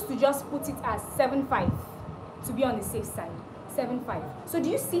might choose to just put it as 7,500 to be on the safe side. 7,500. So do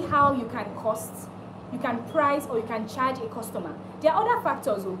you see how you can cost? You can price or you can charge a customer. There are other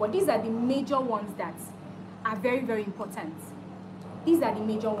factors, though, but these are the major ones that are very, very important. These are the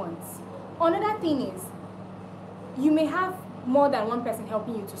major ones. Another thing is, you may have more than one person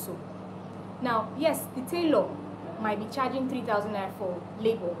helping you to sew. Now, yes, the tailor might be charging 3,000 naira for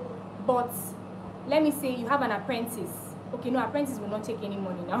labor, but let me say you have an apprentice. Okay, no, apprentice will not take any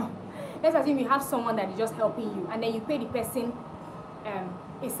money now. Let's assume you have someone that is just helping you, and then you pay the person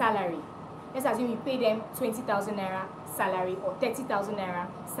a salary. Let's assume you pay them 20,000 naira salary or 30,000 naira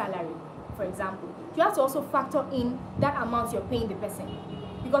salary, for example. You have to also factor in that amount you're paying the person,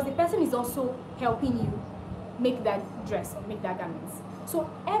 because the person is also helping you make that dress or make that garment. So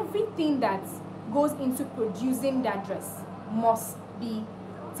everything that goes into producing that dress must be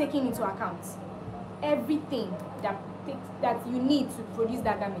taken into account. Everything that you need to produce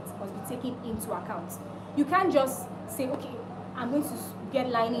that garment must be taken into account. You can't just say, okay, I'm going to get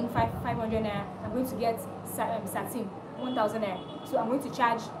lining 500 naira, I'm going to get satin 1,000 naira, so I'm going to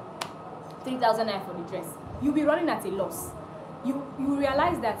charge 3,000 naira for the dress. You'll be running at a loss. You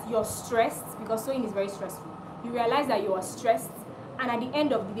realize that you're stressed, because sewing is very stressful. You realize that you are stressed, and at the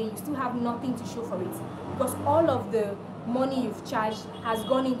end of the day, you still have nothing to show for it, because all of the money you've charged has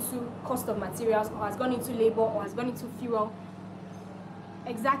gone into cost of materials, or has gone into labor, or has gone into fuel.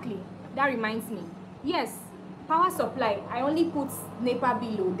 Exactly. That reminds me. Yes, power supply, I only put NEPA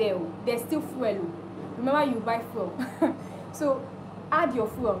below there. There's still fuel. Remember, you buy fuel. So add your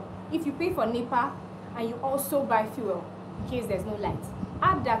fuel. If you pay for NEPA and you also buy fuel in case there's no light,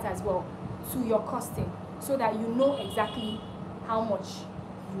 add that as well to your costing, so that you know exactly how much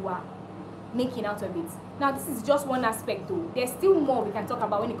you are making out of it. Now, this is just one aspect though. There's still more we can talk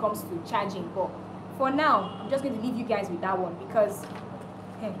about when it comes to charging, but for now, I'm just going to leave you guys with that one, because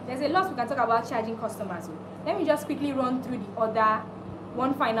there's a lot we can talk about charging customers. Let me just quickly run through the other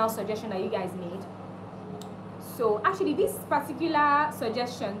one final suggestion that you guys made. So actually, this particular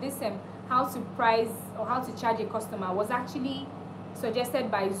suggestion, this how to price or how to charge a customer, was actually suggested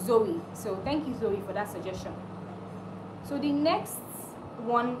by Zoe. So thank you, Zoe, for that suggestion. So the next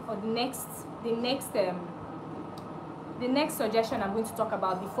one, or the next suggestion I'm going to talk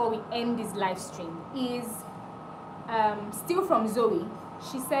about before we end this live stream is still from Zoe.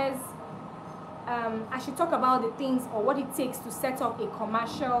 She says I should talk about the things or what it takes to set up a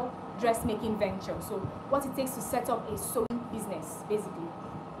commercial dressmaking venture. So what it takes to set up a sewing business, basically.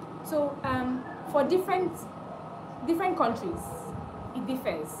 So for different countries, it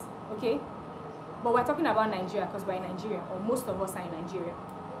differs, okay? But we're talking about Nigeria because we're in Nigeria, or most of us are in Nigeria.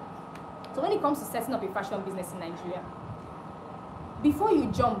 So when it comes to setting up a fashion business in Nigeria, before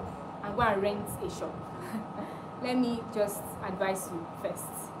you jump and go and rent a shop, let me just advise you first.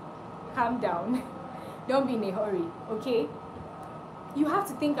 Calm down. Don't be in a hurry, okay? You have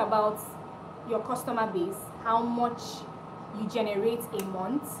to think about your customer base, how much you generate a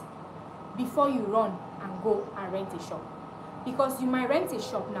month before you run and go and rent a shop. Because you might rent a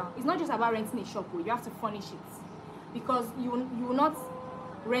shop now. It's not just about renting a shop, you have to furnish it. Because you will not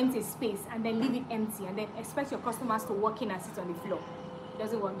rent a space and then leave it empty and then expect your customers to walk in and sit on the floor. It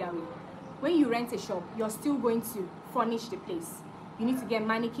doesn't work that way. When you rent a shop, you're still going to furnish the place. You need to get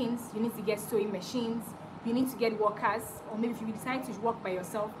mannequins, you need to get sewing machines, you need to get workers, or maybe if you decide to work by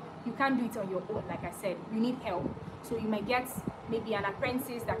yourself, you can't do it on your own, like I said. You need help. So you might get maybe an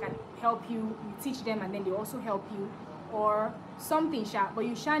apprentice that can help you, you teach them and then they also help you, or something, but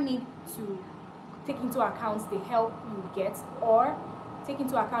you shall need to take into account the help you get, or take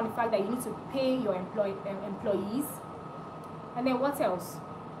into account the fact that you need to pay your employees. And then what else?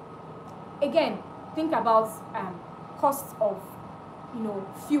 Again, think about costs of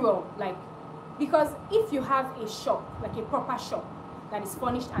fuel, like, because if you have a shop, like a proper shop that is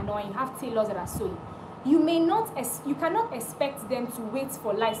furnished and all, and you have tailors that are sewing, you cannot expect them to wait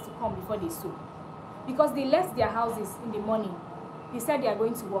for lights to come before they sew, because they left their houses in the morning. They said they are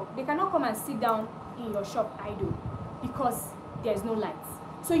going to work. They cannot come and sit down in your shop idle because there's no lights.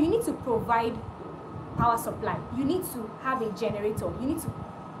 So you need to provide power supply. You need to have a generator. You need to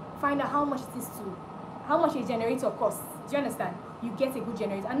find out how much a generator costs. Do you understand? You get a good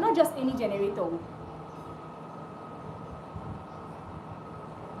generator, and not just any generator.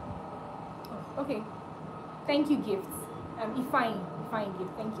 Okay. Thank you, gift. Ifine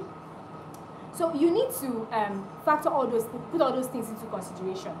gift. Thank you. So you need to factor all those, put all those things into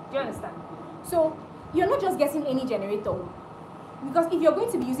consideration. Do you understand? So you're not just getting any generator, because if you're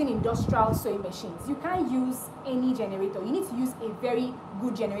going to be using industrial sewing machines, you can't use any generator. You need to use a very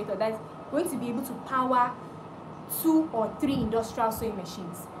good generator that's going to be able to power 2 or 3 industrial sewing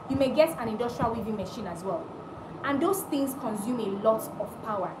machines. You may get an industrial weaving machine as well. And those things consume a lot of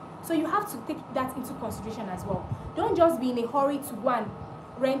power. So you have to take that into consideration as well. Don't just be in a hurry to go and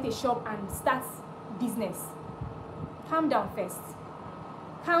rent a shop and start business. Calm down first.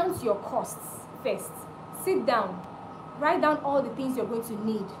 Count your costs first. Sit down. Write down all the things you're going to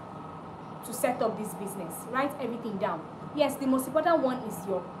need to set up this business. Write everything down. Yes, the most important one is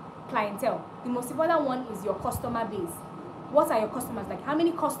your clientele. The most important one is your customer base. What are your customers like? How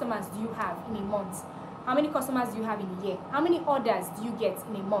many customers do you have in a month? How many customers do you have in a year? How many orders do you get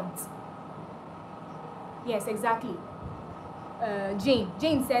in a month? Yes, exactly.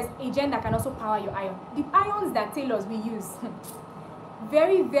 Jane says a gen that can also power your iron. The irons that tailors we use,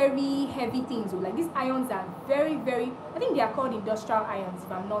 very, very heavy things. Like these irons are very, very, I think they are called industrial irons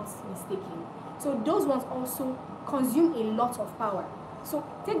if I'm not mistaken. So those ones also consume a lot of power. So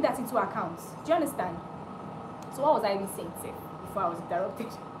take that into account. Do you understand? So what was I even saying before I was interrupted?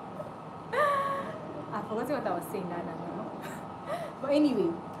 I forgot what I was saying now. But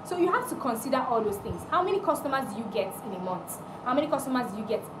anyway, so you have to consider all those things. How many customers do you get in a month? How many customers do you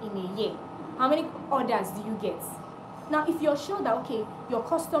get in a year? How many orders do you get? Now, if you're sure that, okay, your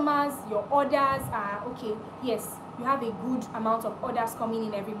customers, your orders are, okay, yes, you have a good amount of orders coming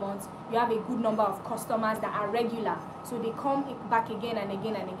in every month, you have a good number of customers that are regular, so they come back again and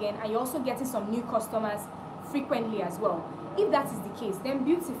again and again, and you're also getting some new customers frequently as well. If that is the case, then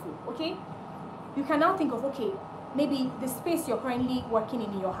beautiful, okay? You can now think of, okay, maybe the space you're currently working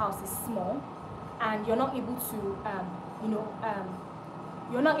in your house is small, and you're not able to,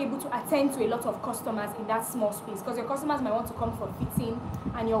 you're not able to attend to a lot of customers in that small space, because your customers might want to come for fitting,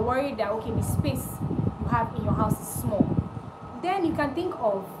 and you're worried that, okay, the space you have in your house is small. Then you can think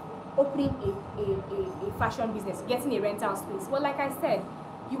of opening a fashion business, getting a rental space. Well, like I said,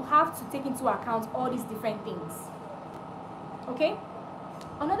 you have to take into account all these different things. Okay?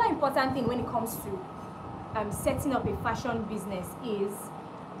 Another important thing when it comes to setting up a fashion business is,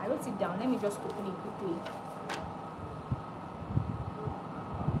 I wrote it down, let me just open it quickly.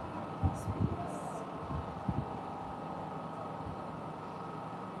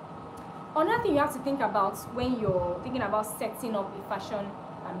 Another thing you have to think about when you're thinking about setting up a fashion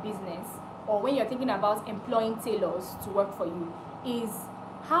business, or when you're thinking about employing tailors to work for you, is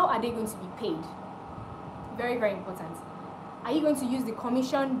how are they going to be paid? Very, very important. Are you going to use the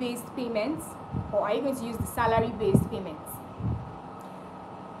commission-based payments, or are you going to use the salary-based payments?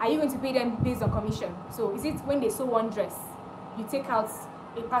 Are you going to pay them based on commission? So is it when they sew one dress, you take out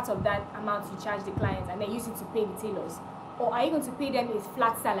a part of that amount you charge the client and then use it to pay the tailors? Or are you going to pay them a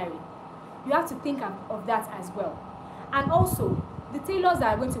flat salary? You have to think of that as well. And also, the tailors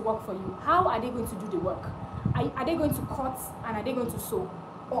that are going to work for you, how are they going to do the work? Are they going to cut and are they going to sew?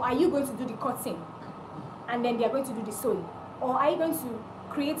 Or are you going to do the cutting and then they are going to do the sewing? Or are you going to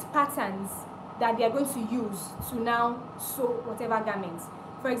create patterns that they are going to use to now sew whatever garments?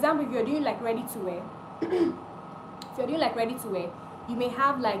 For example, if you're doing like ready to wear, you may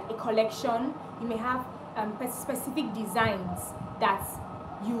have like a collection, you may have specific designs that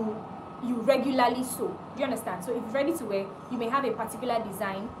you regularly sew. Do you understand? So if it's ready to wear, you may have a particular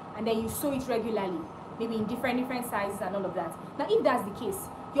design and then you sew it regularly, maybe in different sizes and all of that. Now, if that's the case,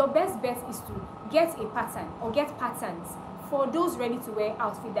 your best bet is to get a pattern or get patterns for those ready to wear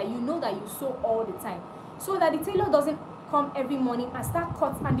outfits that you know that you sew all the time, so that the tailor doesn't come every morning and start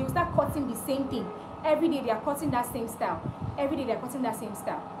cutting, and they will start cutting the same thing every day. They are cutting that same style every day. They are cutting that same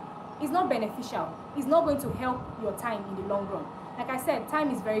style. It's not beneficial. It's not going to help your time in the long run. Like I said, time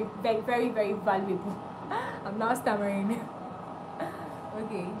is very, very, very, very valuable. I'm now stammering.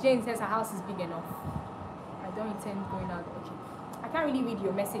 Okay, Jane says her house is big enough. I don't intend going out. Okay, I can't really read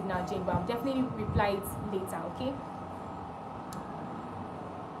your message now, Jane, but I'll definitely reply it later. Okay.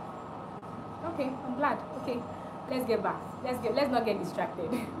 Okay, I'm glad. Okay, let's get back. Let's not get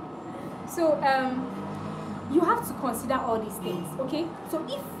distracted. So you have to consider all these things. Okay. So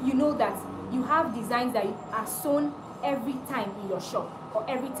if you know that you have designs that are sewn every time in your shop, or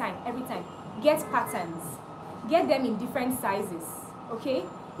every time, get patterns, get them in different sizes. Okay.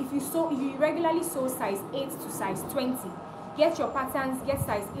 If you regularly sew size 8 to size 20, get your patterns, get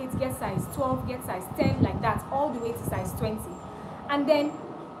size 8, get size 12, get size 10, like that, all the way to size 20, and then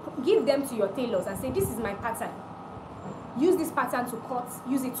give them to your tailors and say, this is my pattern, use this pattern to cut,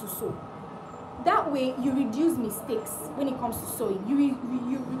 use it to sew. That way you reduce mistakes when it comes to sewing. You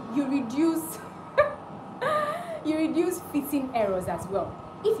reduce you reduce fitting errors as well.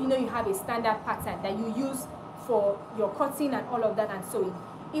 If you know you have a standard pattern that you use for your cutting and all of that and sewing,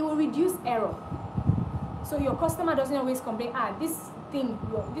 it will reduce error. So your customer doesn't always complain, this thing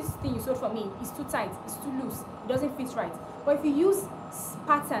you sewed for me is too tight, it's too loose, it doesn't fit right. But if you use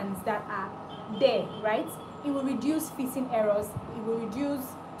patterns that are there, right, it will reduce fitting errors, it will reduce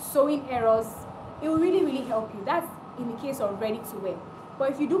sewing errors, it will really, really help you. That's in the case of ready to wear.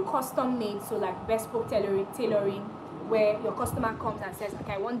 But if you do custom made, so like bespoke tailoring, where your customer comes and says,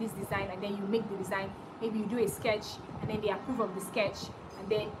 okay, I want this design, and then you make the design, maybe you do a sketch, and then they approve of the sketch, and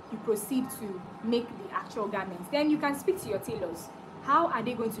then you proceed to make the actual garments, then you can speak to your tailors. How are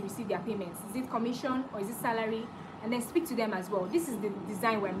they going to receive their payments? Is it commission or is it salary? And then speak to them as well. This is the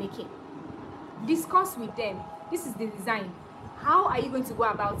design we're making. Discuss with them. This is the design. How are you going to go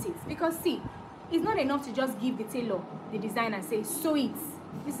about it? Because see, it's not enough to just give the tailor the design and say, sew it.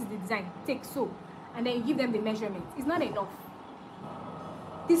 This is the design, take sew. And then you give them the measurement. It's not enough.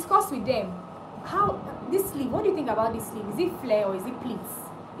 Discuss with them. How, this sleeve, what do you think about this sleeve? Is it flare or is it pleats?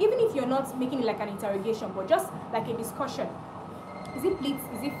 Even if you're not making it like an interrogation, but just like a discussion. Is it pleats?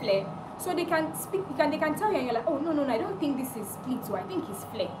 Is it flare? So they can speak, they can tell you, and you're like, oh, no, I don't think this is pleats, or I think it's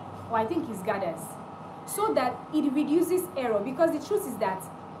flare, or I think it's gathers. So that it reduces error, because the truth is that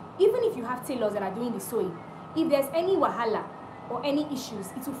even if you have tailors that are doing the sewing, if there's any wahala or any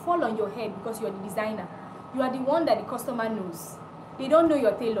issues, it will fall on your head because you're the designer. You are the one that the customer knows. They don't know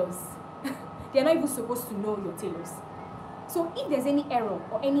your tailors. They're not even supposed to know your tailors. So if there's any error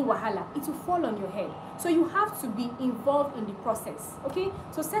or any wahala, it will fall on your head. So you have to be involved in the process, okay?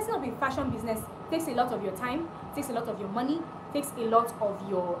 So setting up a fashion business takes a lot of your time, takes a lot of your money, takes a lot of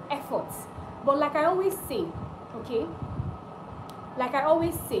your efforts. But like I always say, okay? Like I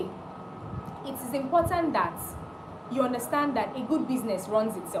always say, it is important that you understand that a good business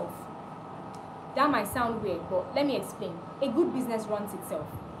runs itself. That might sound weird, but let me explain. A good business runs itself.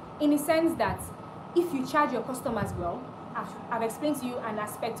 In the sense that if you charge your customers well, I've explained to you an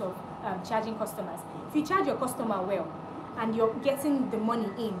aspect of charging customers. If you charge your customer well and you're getting the money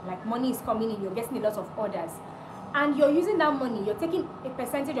in, like money is coming in, you're getting a lot of orders, and you're using that money, you're taking a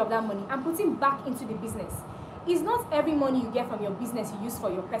percentage of that money and putting back into the business. It's not every money you get from your business you use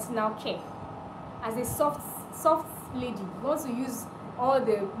for your personal care. As a soft lady, you want to use all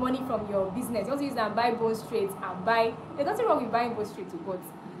the money from your business. You want to use that and buy bone straight and buy. There's nothing wrong with buying bone straight too, but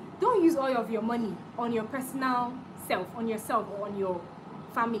don't use all of your money on your personal self, on yourself or on your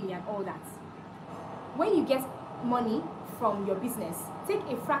family and all that. When you get money from your business, take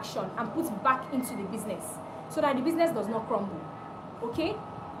a fraction and put back into the business so that the business does not crumble. Okay?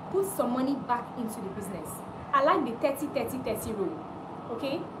 Put some money back into the business. I like the 30-30-30 rule.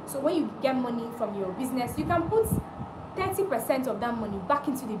 Okay? So when you get money from your business, you can put 30% of that money back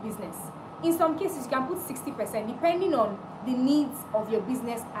into the business. In some cases, you can put 60% depending on the needs of your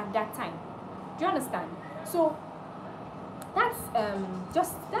business at that time. Do you understand? So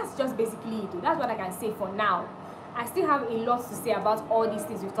that's just basically it. That's what I can say for now. I still have a lot to say about all these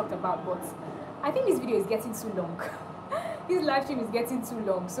things we've talked about, but I think this video is getting too long. This live stream is getting too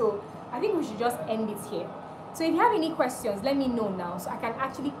long, so I think we should just end it here. So if you have any questions, let me know now so I can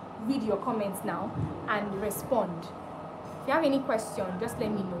actually read your comments now and respond. If you have any question, just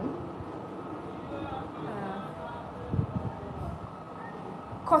let me know.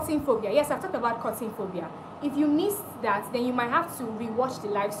 Cutting phobia. Yes, I've talked about cutting phobia. If you missed that, then you might have to rewatch the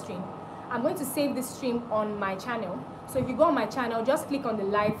live stream. I'm going to save this stream on my channel. So if you go on my channel, just click on the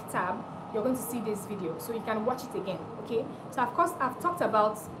live tab. You're going to see this video, so you can watch it again. Okay. So of course, I've talked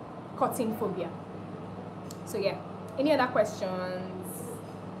about cutting phobia. So yeah, any other questions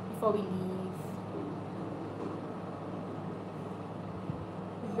before we leave?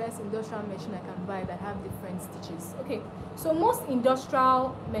 The best industrial machine I can buy that have different stitches. Okay, so most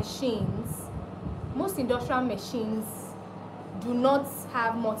industrial machines do not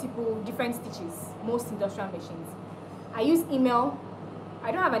have multiple different stitches. Most industrial machines. I use email.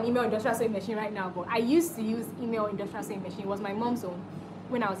 I don't have an email industrial sewing machine right now, but I used to use email industrial sewing machine. It was my mom's own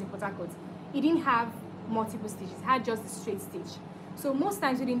when I was in Port Harcourt. It didn't have multiple stitches, it had just a straight stitch. So most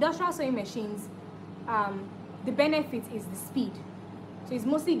times with industrial sewing machines, the benefit is the speed. So it's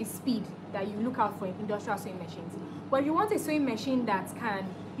mostly the speed that you look out for in industrial sewing machines. But if you want a sewing machine that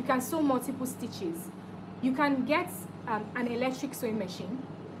you can sew multiple stitches, you can get an electric sewing machine.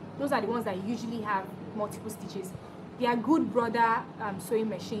 Those are the ones that usually have multiple stitches. They are good brother sewing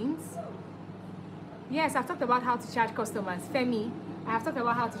machines. Yes, I've talked about how to charge customers. Femi, I have talked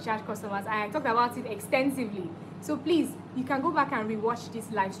about how to charge customers. I have talked about it extensively. So please, you can go back and rewatch this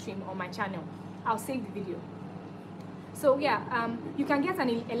live stream on my channel. I'll save the video. So yeah, you can get an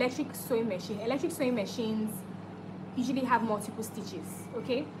electric sewing machine. Electric sewing machines usually have multiple stitches,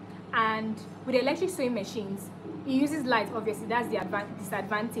 okay? And with electric sewing machines, it uses light. Obviously that's the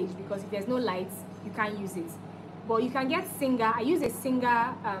disadvantage, because if there's no lights you can't use it. But you can get Singer. I use a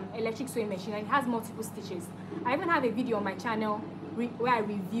Singer electric sewing machine, and it has multiple stitches. I even have a video on my channel where I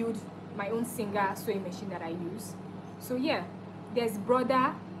reviewed my own Singer sewing machine that I use. So yeah, there's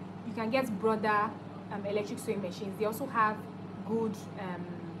Brother. You can get Brother electric sewing machines. They also have good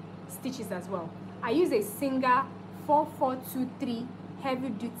stitches as well. I use a Singer 4423 heavy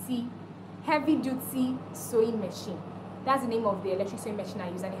duty sewing machine. That's the name of the electric sewing machine I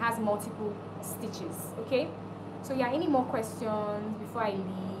use, and it has multiple stitches. Okay, so yeah, any more questions before I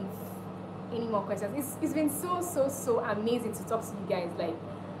leave? Any more questions? It's been so amazing to talk to you guys. Like,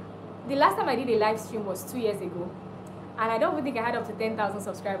 the last time I did a live stream was 2 years ago, and I don't even think I had up to 10,000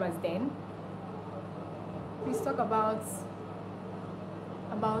 subscribers then. Please talk about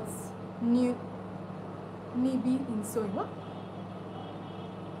newbie in sewing. What?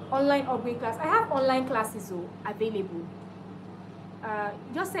 Online upgrade class. I have online classes available.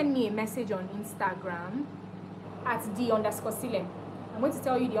 Just send me a message on Instagram at @d_Silem. I'm going to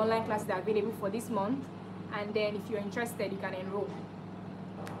tell you the online classes that are available for this month, and then if you're interested, you can enroll.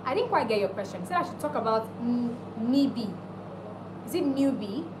 I didn't quite get your question. You said I should talk about newbie. Is it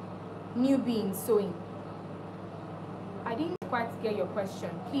newbie? Newbie in sewing. I didn't quite get your question.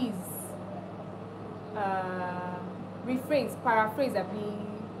 Please paraphrase,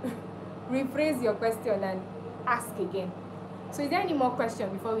 rephrase your question and ask again. So is there any more question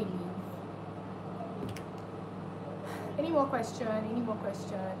before we leave? Any more question?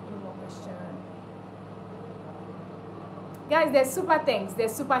 Guys, there's super thanks,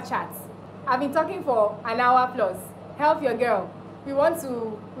 there's super chats. I've been talking for an hour plus. Help your girl. We want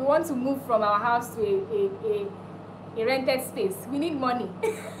to move from our house to a rented space. We need money.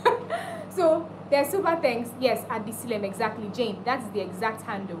 So there's super thanks. Yes, at the Silem, exactly. Jane, that's the exact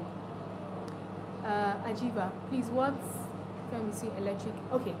handle. Ajiva, please, what's electric?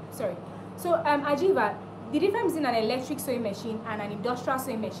 Okay, sorry. So Ajiva, the difference in an electric sewing machine and an industrial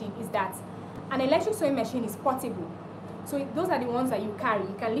sewing machine is that an electric sewing machine is portable. So those are the ones that you carry.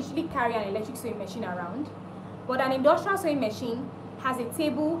 You can literally carry an electric sewing machine around. But an industrial sewing machine has a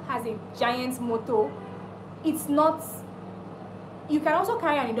table, has a giant motor. It's not, you can also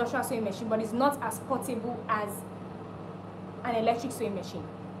carry an industrial sewing machine, but it's not as portable as an electric sewing machine.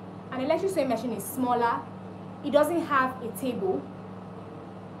 An electric sewing machine is smaller. It doesn't have a table.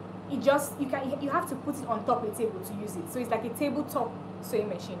 It just, you have to put it on top of a table to use it. So it's like a tabletop sewing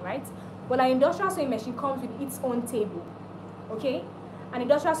machine, right? But an industrial sewing machine comes with its own table, okay? An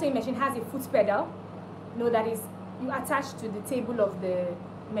industrial sewing machine has a foot pedal, that is, you attach to the table of the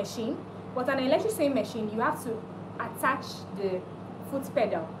machine. But an electric sewing machine, you have to attach the foot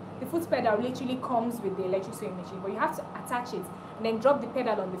pedal. The foot pedal literally comes with the electric sewing machine, but you have to attach it and then drop the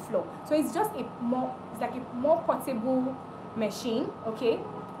pedal on the floor. So it's just it's like a more portable machine, okay?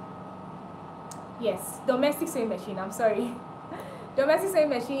 Yes, domestic sewing machine, I'm sorry. Domestic sewing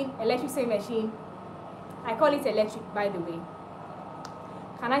machine, electric sewing machine. I call it electric, by the way.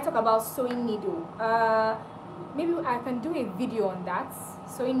 Can I talk about sewing needle? Maybe I can do a video on that.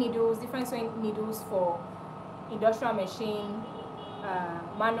 Sewing needles, different sewing needles for industrial machine,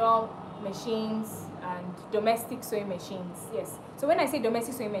 manual machines, and domestic sewing machines. Yes. So when I say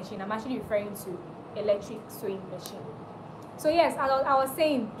domestic sewing machine, I'm actually referring to electric sewing machine. So yes, I was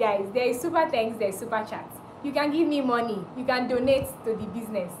saying, guys, there is super thanks, there is super chat. You can give me money. You can donate to the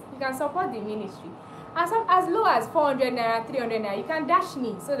business. You can support the ministry. As low as 400 naira, 300 naira, you can dash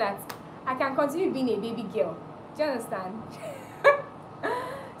me so that I can continue being a baby girl. Do you understand?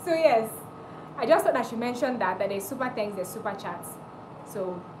 So yes, I just thought I should mention that there's super thanks, there's super chats.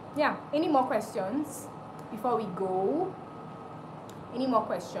 So yeah, any more questions before we go? Any more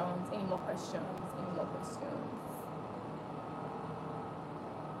questions? Any more questions? Any more questions?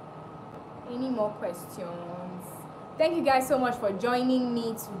 Any more questions? Thank you guys so much for joining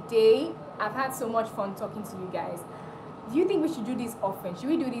me today. I've had so much fun talking to you guys. Do you think we should do this often? Should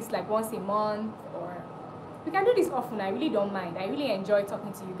we do this like once a month, or we can do this often? I really don't mind. I really enjoy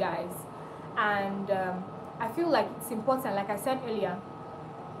talking to you guys, and I feel like it's important, like I said earlier.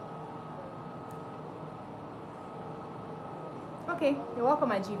 Okay, you're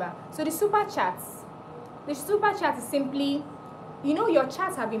welcome, Ajiba. So the super chat is simply, your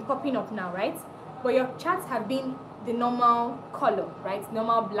chats have been popping up now, right? But your chats have been the normal color, right?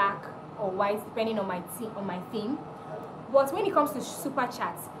 Normal black or white, depending on my theme. But when it comes to super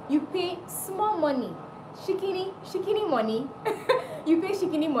chats, you pay small money, shikini money, You pay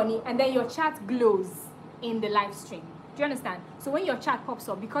shikini money and then your chat glows in the live stream. Do you understand? So when your chat pops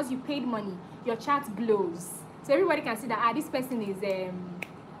up, because you paid money, your chat glows. So everybody can see that this person is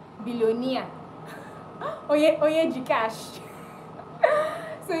billionaire. Oye Gcash.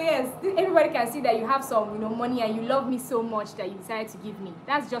 So yes, everybody can see that you have some money and you love me so much that you decided to give me.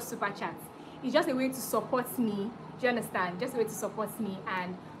 That's just super chat. It's just a way to support me. Do you understand? Just a way to support me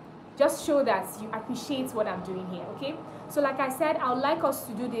and just show that you appreciate what I'm doing here. Okay, so like I said, I would like us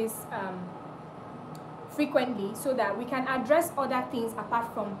to do this frequently so that we can address other things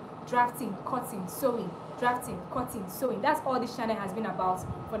apart from drafting, cutting, sewing, drafting, cutting, sewing. That's all this channel has been about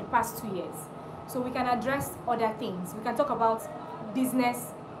for the past 2 years. So we can address other things. We can talk about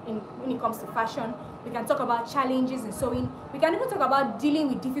business when it comes to fashion. We can talk about challenges in sewing. We can even talk about dealing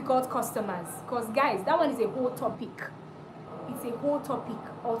with difficult customers, because guys, that one is a whole topic. It's a whole topic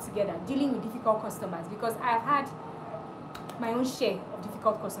altogether, dealing with difficult customers, because I've had my own share of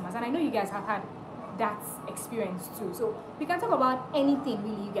difficult customers and I know you guys have had that experience too. So we can talk about anything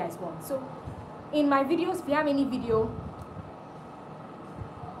really you guys want. So in my videos, if you have any video,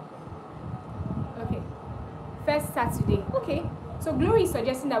 okay, first Saturday, okay. So Glory is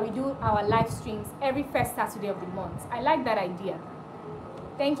suggesting that we do our live streams every first Saturday of the month. I like that idea.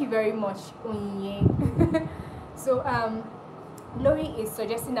 Thank you very much, Onyinye. So Glory is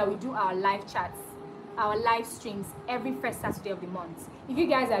suggesting that we do our live chats, our live streams every first Saturday of the month. If you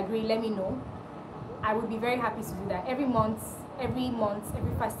guys agree, let me know. I would be very happy to do that. Every first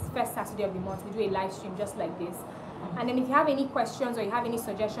Saturday of the month, we do a live stream just like this. And then if you have any questions or you have any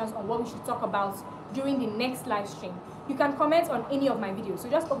suggestions on what we should talk about during the next live stream, you can comment on any of my videos. So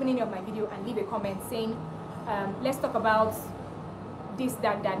just open any of my video and leave a comment saying, let's talk about this,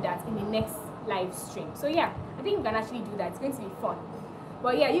 that in the next live stream. So yeah, I think we can actually do that. It's going to be fun.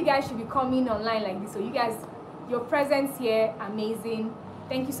 But yeah, you guys should be coming online like this. So you guys, your presence here, amazing.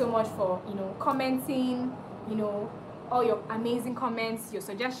 Thank you so much for commenting, all your amazing comments, your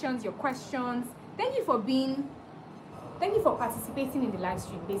suggestions, your questions. Thank you for participating in the live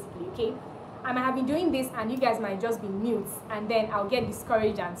stream, basically. Okay, I might have been doing this and you guys might just be mute and then I'll get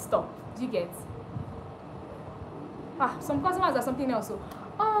discouraged and stop. Do you get? Some customers are something else. So,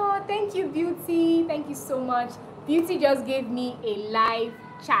 oh, thank you, Beauty. Thank you so much. Beauty just gave me a live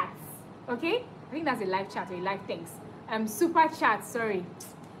chat. Okay, I think that's a live chat or a live thanks. Super chat, sorry.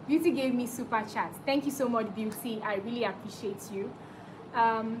 Beauty gave me super chat. Thank you so much, Beauty. I really appreciate you.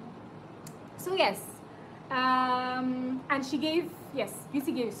 So yes, and she gave, yes,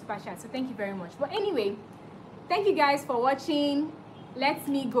 Beauty gave a super chat. So thank you very much. But anyway, thank you guys for watching. Let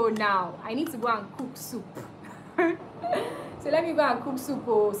me go now. I need to go and cook soup. So let me go and cook soup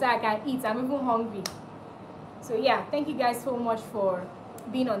so I can eat. I'm even hungry. So yeah, thank you guys so much for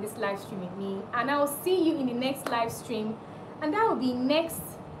being on this live stream with me, and I'll see you in the next live stream, and that will be next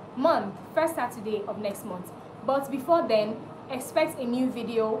month, first Saturday of next month. But before then, expect a new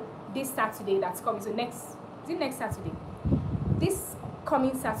video this Saturday that's coming. So next Saturday, this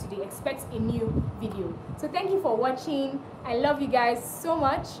coming Saturday, expect a new video. So thank you for watching. I love you guys so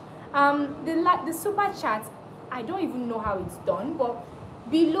much. The super chat, I don't even know how it's done, but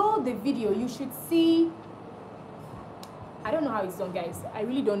below the video you should see, I don't know how it's done, guys. I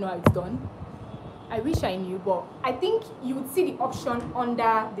really don't know how it's done. I wish I knew, but I think you would see the option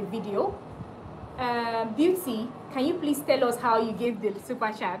under the video. Beauty, can you please tell us how you gave the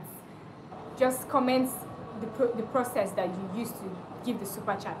super chats? Just comment the process that you used to give the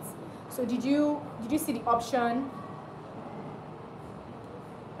super chats. So did you see the option?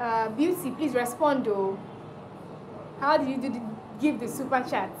 Beauty, please respond though. How did you give the super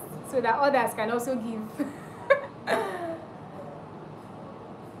chats so that others can also give?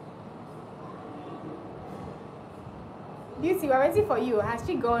 Beauty, we're waiting for you. Has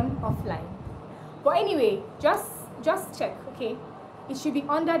she gone offline? But anyway, just check, okay? It should be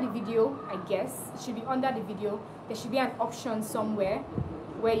under the video, I guess. It should be under the video. There should be an option somewhere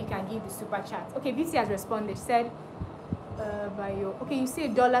where you can give the super chat. Okay, Beauty has responded. She said, okay, you see a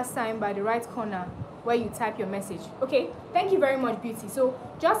 $ by the right corner where you type your message. Okay, thank you very much, Beauty. So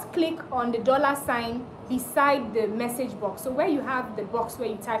just click on the $ beside the message box. So where you have the box where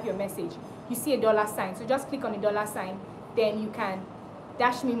you type your message, you see a $. So just click on the $. Then you can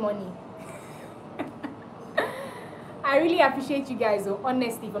dash me money. I really appreciate you guys, though,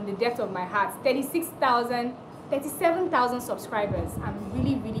 honestly, from the depth of my heart. 37,000 subscribers. I'm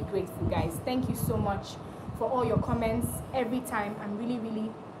really, really grateful, guys. Thank you so much for all your comments every time. I'm really,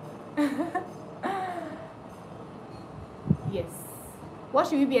 really... Yes. What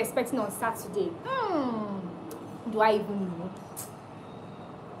should we be expecting on Saturday? Do I even know?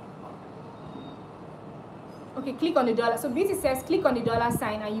 Okay, click on the dollar. So beauty says click on the dollar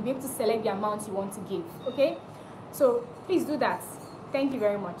sign and you'll be able to select the amount you want to give. Okay, so please do that. Thank you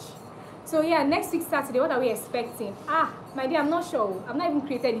very much. So yeah, next week Saturday, what are we expecting? My dear, I'm not sure. I've not even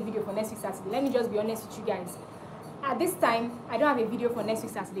created a video for next week Saturday. Let me just be honest with you guys. At this time, I don't have a video for next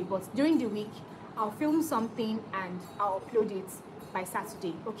week Saturday, but during the week, I'll film something and I'll upload it by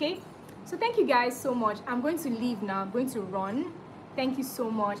Saturday. Okay, so thank you guys so much. I'm going to leave now. I'm going to run. Thank you so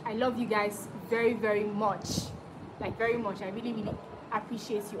much. I love you guys very, very much. Like very much. I really, really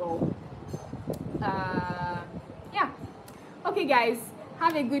appreciate you all. Yeah. Okay, guys.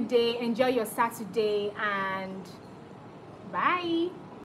 Have a good day. Enjoy your Saturday and bye.